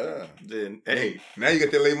 Yeah. Then hey. Now you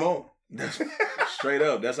get the lemon. Straight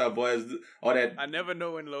up. That's how boys do all that. I never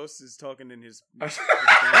know when Los is talking in his that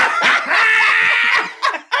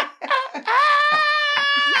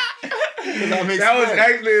was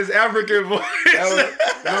actually his African voice.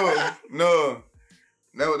 No.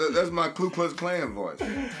 That's my Ku Klux Klan voice.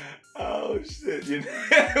 Oh shit!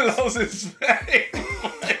 Los is Spanish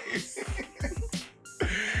voice.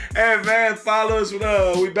 Hey man, follow us. We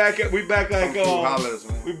back like we back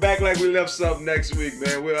like we left something next week,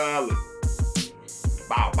 man. We'll holler.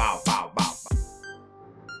 Bow.